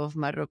north of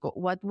Morocco,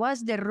 what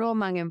was the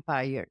Roman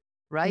Empire,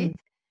 right?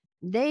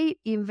 They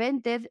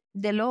invented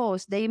the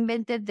laws. They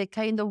invented the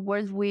kind of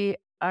world we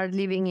are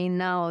living in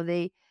now.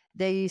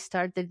 They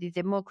started the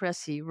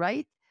democracy,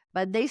 right?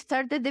 But they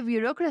started the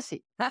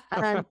bureaucracy.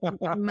 And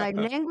my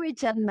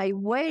language and my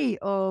way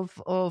of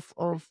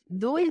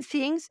doing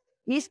things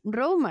is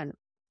Roman.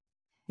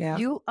 Yeah.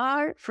 You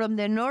are from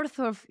the north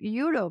of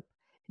Europe.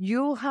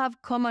 You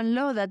have common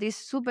law that is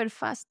super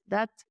fast.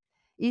 That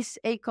is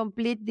a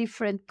complete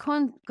different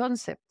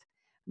concept.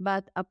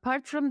 But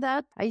apart from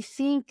that, I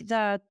think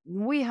that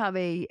we have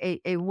a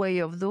way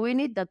of doing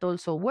it that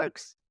also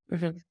works.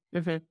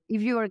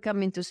 If you are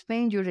coming to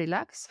Spain, you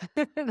relax.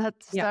 That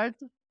start.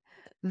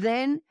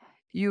 Then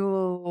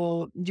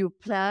you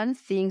plan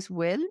things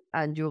well,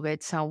 and you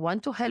get someone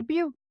to help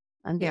you.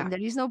 And then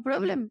there is no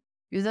problem.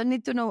 You don't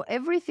need to know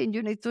everything.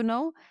 You need to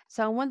know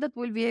someone that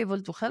will be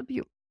able to help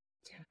you.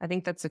 I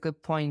think that's a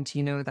good point,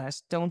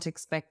 that don't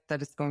expect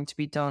that it's going to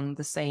be done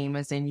the same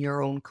as in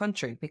your own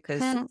country,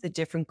 because it's a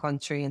different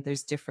country and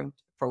there's different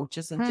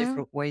approaches and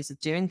different ways of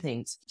doing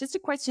things. Just a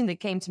question that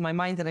came to my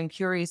mind that I'm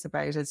curious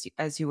about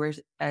as you were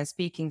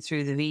speaking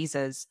through the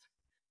visas.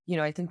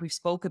 I think we've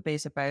spoke a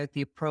bit about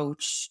the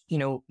approach,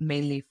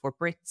 mainly for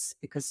Brits,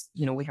 because,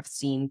 we have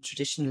seen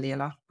traditionally a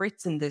lot of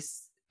Brits in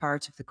this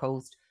part of the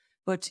coast.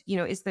 But,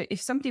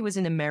 if somebody was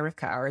in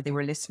America, or they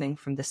were listening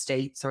from the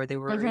States, or they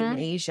were in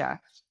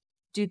Asia,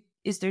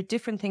 is there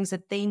different things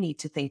that they need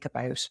to think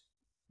about?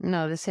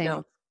 No, the same.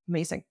 No.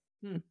 Amazing.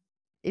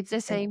 It's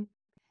the same.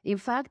 In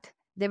fact,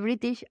 the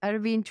British are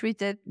being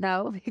treated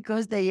now,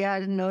 because they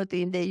are not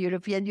in the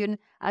European Union,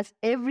 as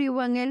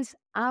everyone else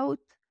out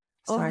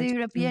of the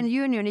European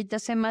Union. It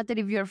doesn't matter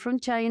if you're from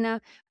China,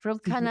 from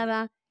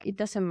Canada, it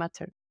doesn't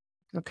matter.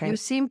 Okay. You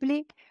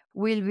simply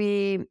will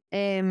be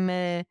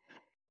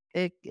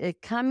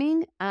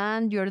coming,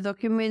 and your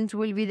documents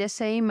will be the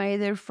same,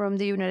 either from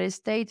the United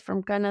States,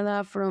 from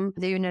Canada, from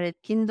the United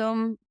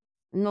Kingdom.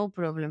 No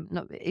problem.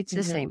 No, it's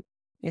the same.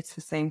 It's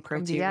the same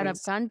criteria. From the Arab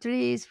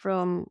countries,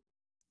 from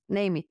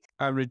name it.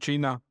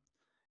 Regina,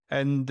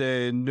 in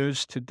the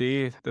news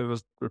today, there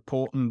was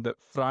reporting that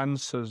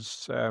France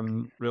has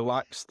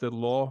relaxed the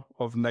law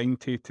of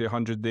 90 to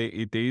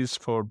 180 days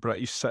for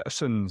British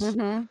citizens,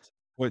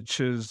 which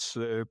is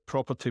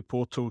property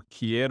portal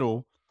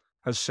Kiero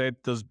has said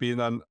there's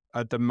been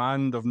a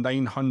demand of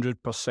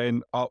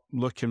 900% up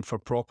looking for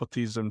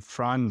properties in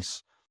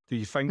France. Do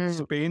you think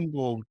Spain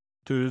will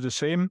do the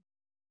same?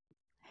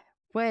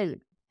 Well,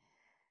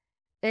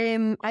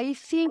 I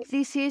think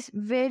this is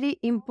very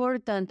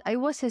important. I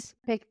was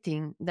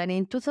expecting that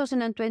in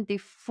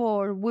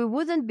 2024, we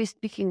wouldn't be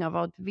speaking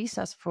about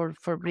visas for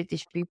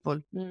British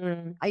people.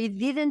 I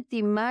didn't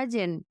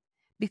imagine,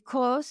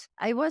 because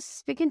I was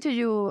speaking to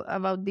you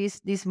about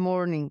this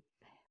morning.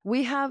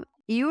 We have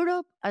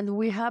Europe and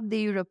we have the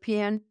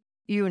European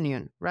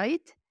Union,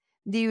 right?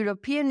 The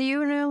European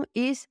Union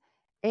is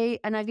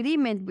an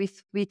agreement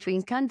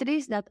between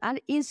countries that are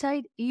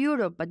inside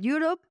Europe, but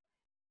Europe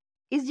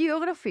is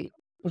geography,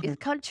 it's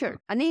culture.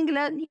 And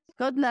England,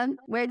 Scotland,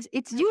 Wales,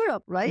 it's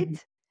Europe,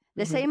 right?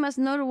 The same as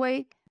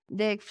Norway,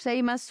 the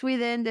same as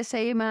Sweden, the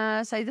same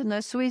as, I don't know,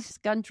 Swiss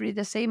country,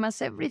 the same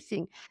as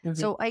everything.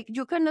 So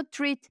you cannot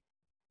treat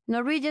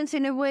Norwegians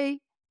in a way,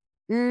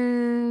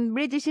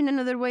 British in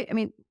another way. I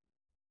mean,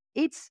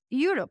 it's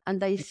Europe.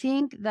 And I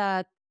think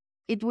that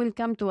it will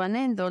come to an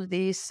end, all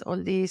this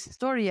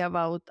story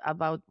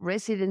about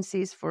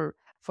residencies for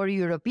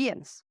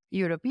Europeans,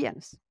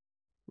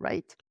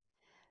 right?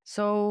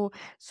 So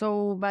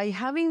by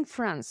having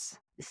France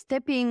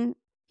stepping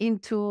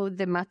into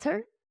the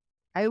matter,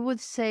 I would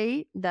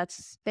say that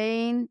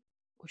Spain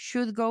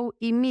should go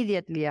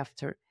immediately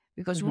after,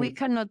 because we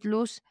cannot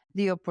lose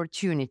the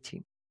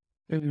opportunity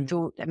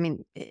to,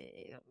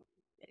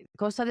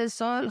 Costa del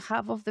Sol,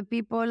 half of the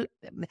people,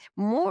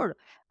 more,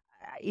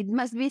 it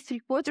must be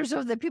 3/4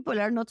 of the people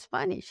are not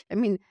Spanish.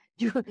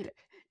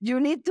 You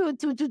need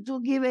to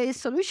give a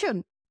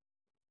solution.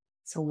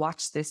 So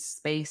watch this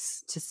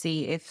space to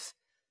see if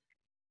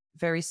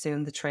very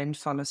soon the trend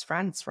follows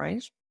France,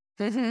 right?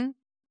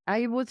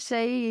 I would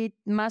say it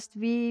must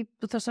be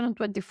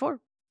 2024.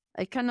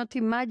 I cannot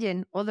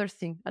imagine other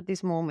thing at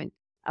this moment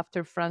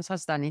after France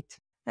has done it.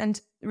 And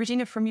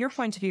Regina, from your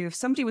point of view, if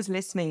somebody was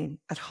listening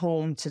at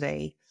home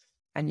today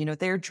and,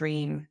 their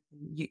dream,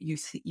 you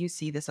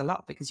see this a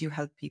lot because you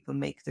help people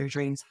make their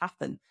dreams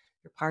happen.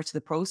 You're part of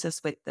the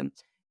process with them.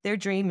 Their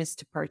dream is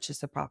to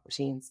purchase a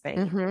property in Spain,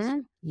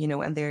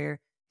 and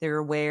they're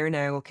aware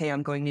now, okay,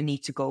 I'm going to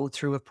need to go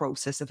through a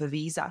process of a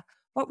visa.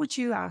 What would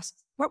you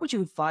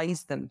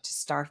advise them to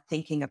start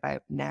thinking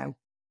about now?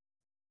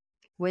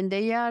 When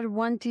they are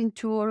wanting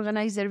to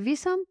organize their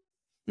visa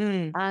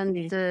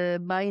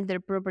and buying their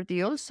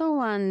property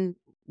also, and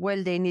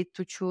they need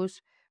to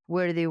choose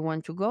where they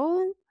want to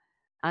go.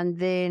 And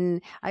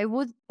then I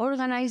would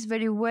organize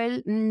very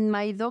well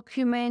my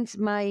documents,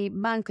 my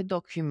bank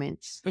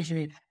documents.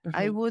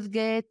 I would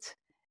get,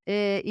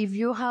 if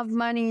you have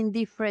money in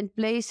different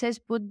places,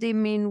 put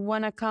them in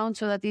one account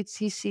so that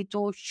it's easy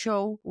to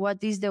show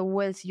what is the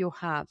wealth you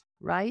have,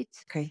 right?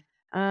 Okay.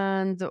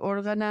 And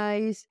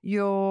organize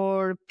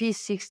your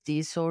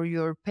P60s or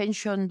your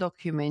pension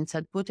documents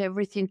and put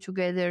everything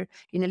together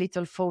in a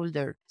little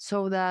folder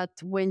so that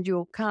when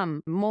you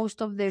come,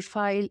 most of the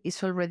file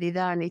is already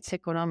done. It's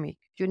economic.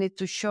 You need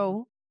to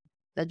show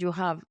that you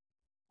have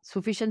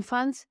sufficient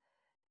funds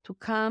to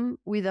come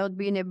without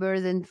being a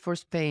burden for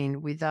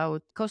Spain,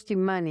 without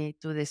costing money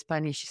to the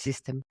Spanish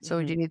system. So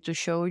you need to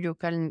show you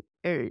can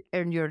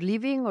earn your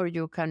living or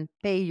you can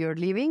pay your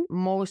living.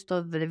 Most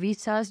of the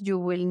visas, you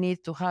will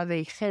need to have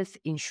a health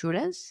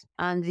insurance.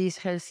 And this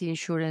health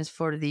insurance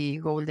for the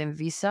golden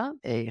visa,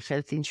 a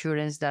health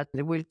insurance that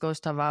will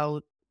cost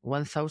about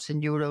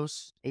 1,000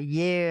 euros a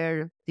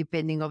year,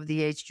 depending of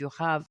the age you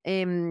have.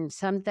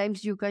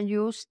 Sometimes you can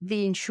use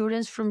the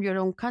insurance from your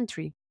own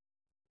country.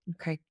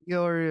 Okay.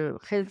 Your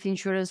health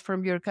insurance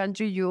from your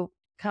country, you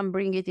can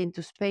bring it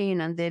into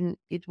Spain and then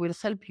it will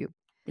help you.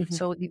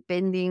 So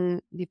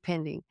depending.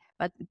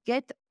 But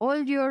get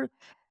all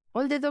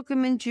the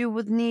documents you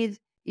would need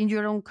in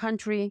your own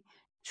country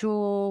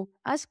to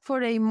ask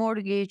for a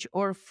mortgage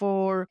or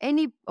for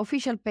any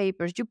official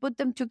papers. You put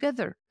them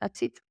together.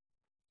 That's it.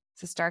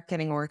 So start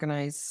getting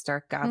organized,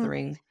 start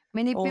gathering.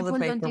 Many all people the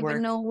don't paperwork.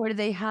 even know where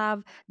they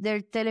have their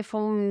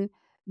telephone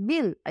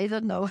bill. I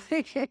don't know.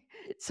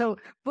 So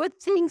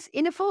put things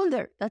in a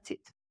folder. That's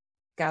it.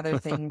 Gather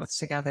things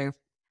together.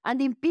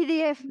 And in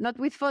PDF, not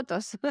with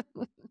photos.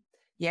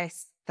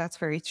 Yes, that's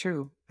very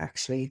true,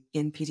 actually,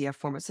 in PDF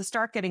format. So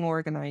start getting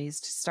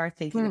organized, start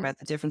thinking about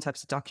the different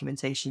types of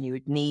documentation you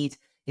would need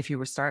if you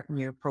were starting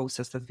your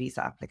process of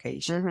visa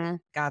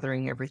application,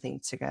 gathering everything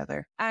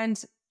together.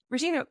 And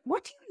Regina,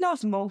 what do you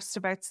love most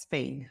about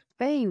Spain?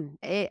 Spain.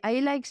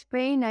 I like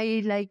Spain.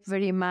 I like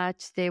very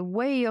much the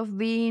way of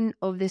being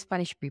of the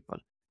Spanish people.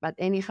 But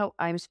anyhow,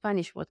 I'm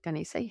Spanish. What can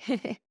I say?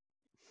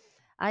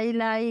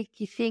 I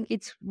think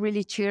it's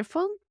really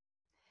cheerful.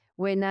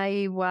 When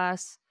I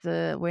was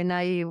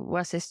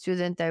a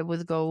student, I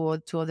would go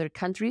to other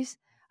countries.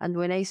 And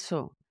when I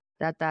saw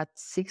that at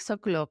 6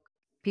 o'clock,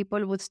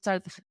 people would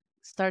start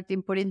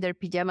putting their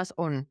pajamas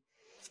on.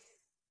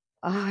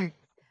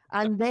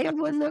 And they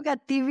would look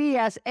at TV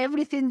as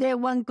everything they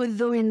one could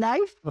do in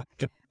life.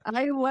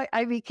 I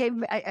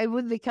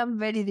would become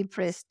very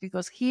depressed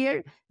because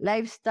here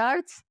life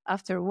starts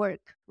after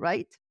work,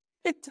 right?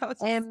 It does.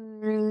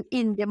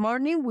 In the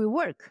morning we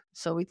work,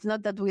 so it's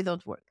not that we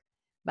don't work,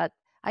 but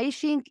I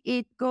think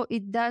it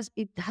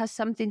has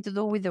something to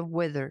do with the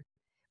weather.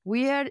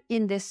 We are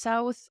in the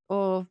south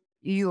of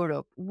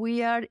Europe.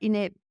 We are in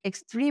an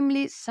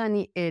extremely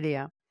sunny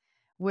area,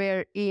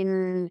 where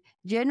in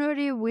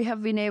January we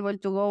have been able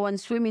to go and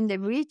swim in the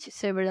beach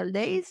several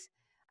days.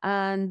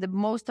 And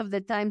most of the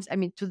times,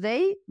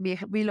 today,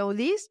 below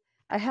this,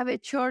 I have a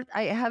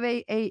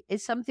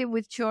something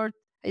with short,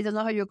 I don't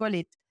know how you call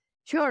it,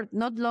 short,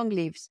 not long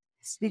leaves,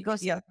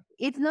 because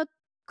it's not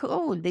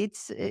cold.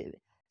 It's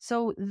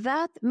so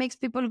that makes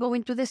people go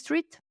into the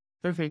street.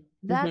 Perfect.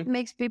 That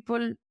makes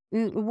people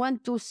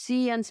want to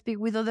see and speak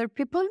with other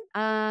people,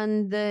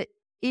 and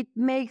it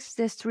makes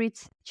the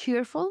streets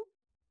cheerful.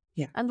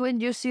 Yeah. And when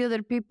you see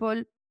other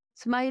people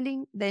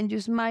smiling, then you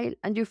smile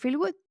and you feel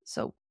good.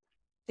 So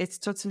it's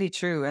totally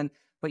true. And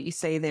what you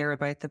say there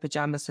about the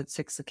pajamas at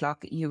 6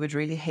 o'clock, you would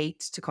really hate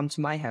to come to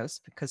my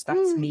house because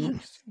that's me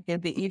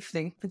in the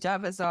evening,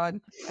 pajamas on.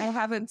 I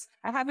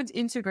haven't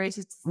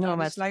integrated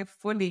Spanish life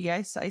fully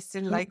yet. I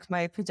still like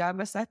my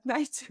pajamas at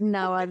night.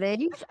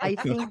 Nowadays, I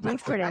think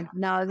different.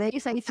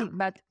 Nowadays, I think,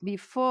 I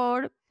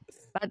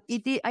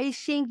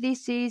think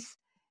this is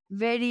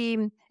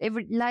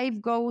life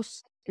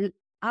goes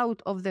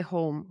out of the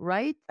home,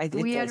 right?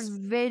 We are does.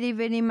 very,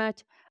 very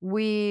much,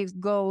 we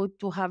go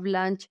to have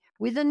lunch.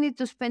 We don't need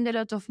to spend a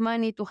lot of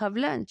money to have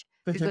lunch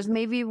because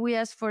maybe we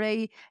ask for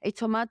a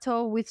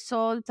tomato with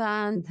salt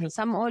and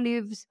some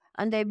olives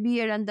and a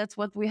beer, and that's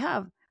what we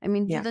have. I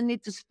mean, you don't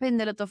need to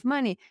spend a lot of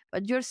money,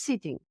 but you're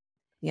sitting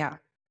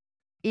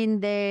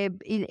in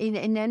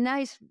a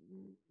nice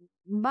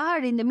bar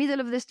in the middle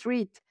of the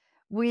street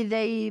with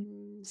a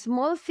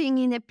small thing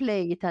in a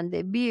plate and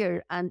a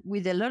beer and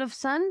with a lot of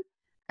sun,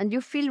 and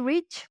you feel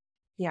rich.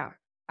 Yeah,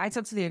 I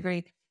totally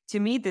agree. To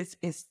me, this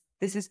is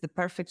the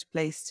perfect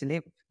place to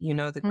live. You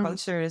know, the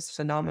culture is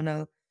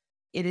phenomenal.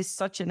 It is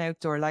such an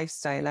outdoor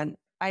lifestyle. And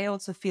I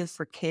also feel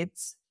for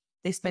kids,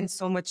 they spend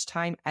so much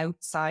time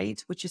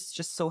outside, which is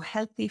just so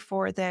healthy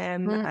for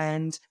them.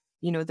 And,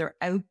 you know, they're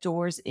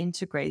outdoors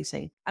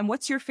integrating. And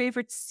what's your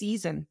favorite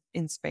season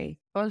in Spain?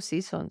 All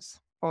seasons.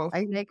 All.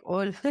 I like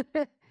all.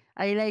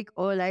 I like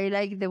all. I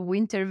like the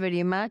winter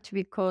very much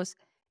because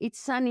it's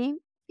sunny,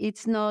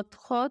 it's not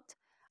hot,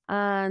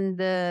 and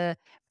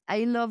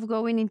I love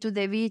going into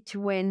the beach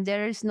when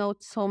there is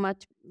not so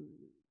much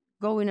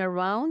going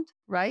around,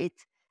 right?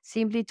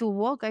 Simply to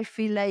walk, I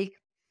feel like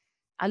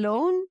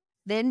alone.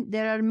 Then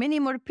there are many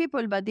more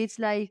people, but it's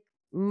like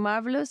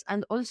marvelous.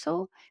 And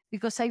also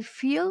because I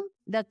feel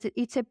that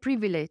it's a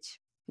privilege.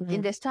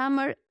 In the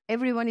summer,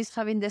 everyone is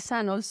having the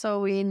sun,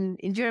 also in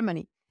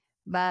Germany.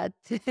 But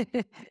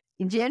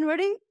in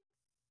January,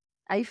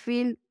 I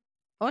feel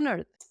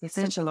honored. It's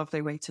such a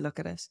lovely way to look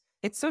at it.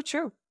 It's so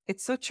true.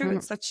 It's so true.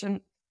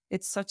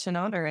 It's such an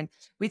honor. And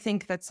we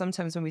think that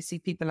sometimes when we see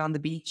people on the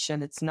beach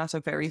and it's not a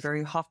very,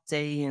 very hot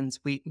day and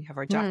we have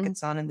our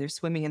jackets on and they're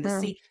swimming in the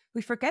sea,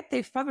 we forget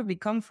they've probably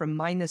come from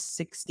minus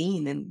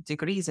 16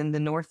 degrees in the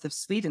north of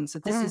Sweden. So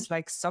this is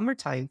like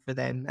summertime for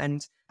them.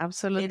 And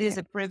absolutely, it is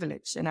a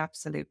privilege, an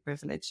absolute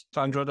privilege.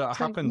 Sandra, that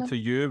happened to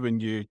you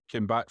when you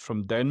came back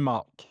from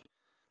Denmark.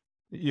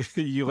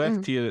 You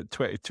left here at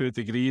 22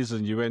 degrees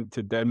and you went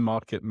to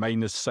Denmark at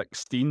minus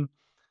 16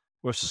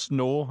 with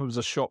snow. It was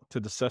a shock to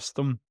the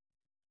system.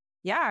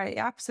 Yeah,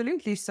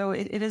 absolutely. So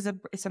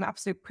it's an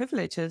absolute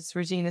privilege, as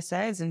Regina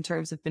says, in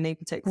terms of being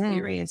able to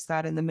experience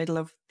that in the middle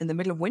of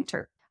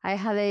winter. I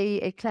had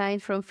a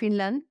client from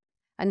Finland,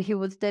 and he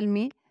would tell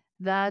me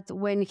that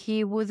when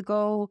he would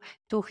go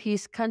to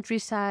his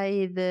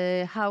countryside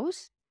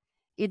house,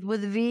 it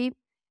would be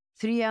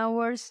 5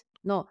 hours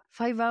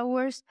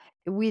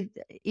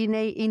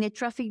in a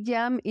traffic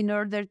jam in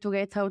order to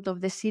get out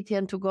of the city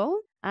and to go,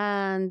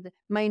 and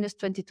minus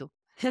 22.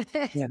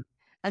 Yeah.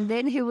 And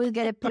then he will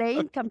get a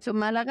plane, come to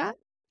Malaga,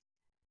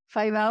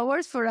 5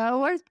 hours, 4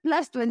 hours,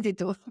 plus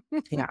 22.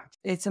 Yeah,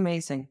 it's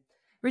amazing.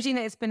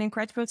 Regina, it's been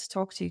incredible to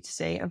talk to you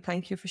today, and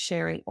thank you for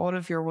sharing all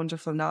of your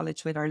wonderful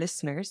knowledge with our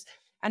listeners.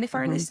 And if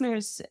our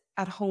listeners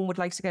at home would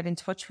like to get in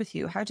touch with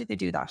you, how do they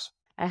do that?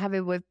 I have a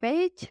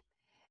webpage,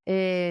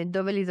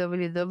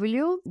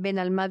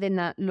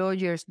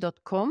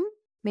 www.benalmadenalawyers.com.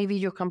 Maybe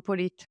you can put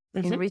it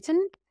in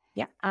written.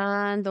 Yeah.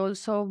 And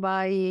also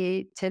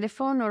by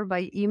telephone or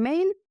by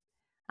email.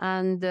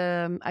 And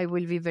I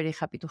will be very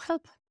happy to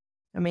help.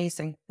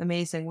 Amazing,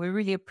 amazing. We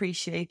really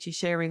appreciate you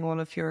sharing all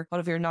of your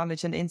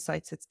knowledge and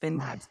insights. It's been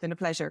a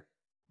pleasure.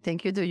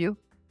 Thank you to you.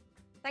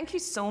 Thank you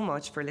so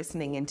much for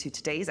listening into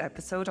today's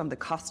episode on the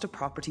Costa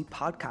Property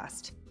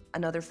Podcast.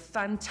 Another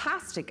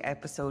fantastic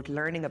episode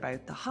learning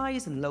about the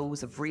highs and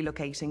lows of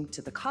relocating to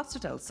the Costa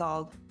del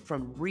Sol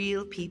from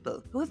real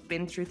people who have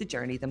been through the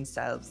journey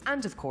themselves,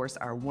 and of course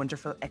our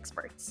wonderful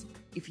experts.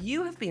 If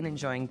you have been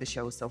enjoying the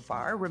show so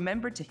far,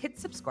 remember to hit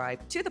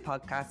subscribe to the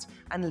podcast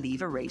and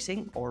leave a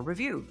rating or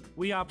review.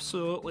 We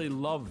absolutely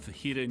love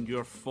hearing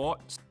your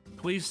thoughts.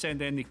 Please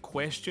send any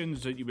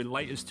questions that you would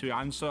like us to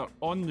answer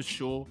on the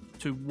show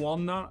to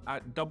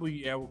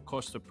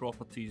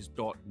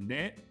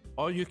warner@wlcostaproperties.net.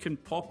 Or you can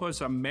pop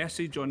us a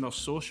message on our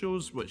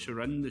socials, which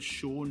are in the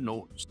show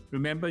notes.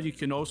 Remember, you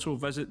can also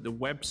visit the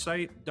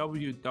website,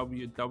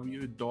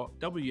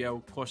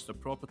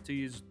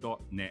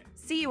 www.wlcostaproperties.net.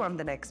 See you on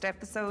the next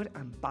episode,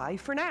 and bye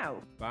for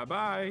now.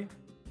 Bye-bye.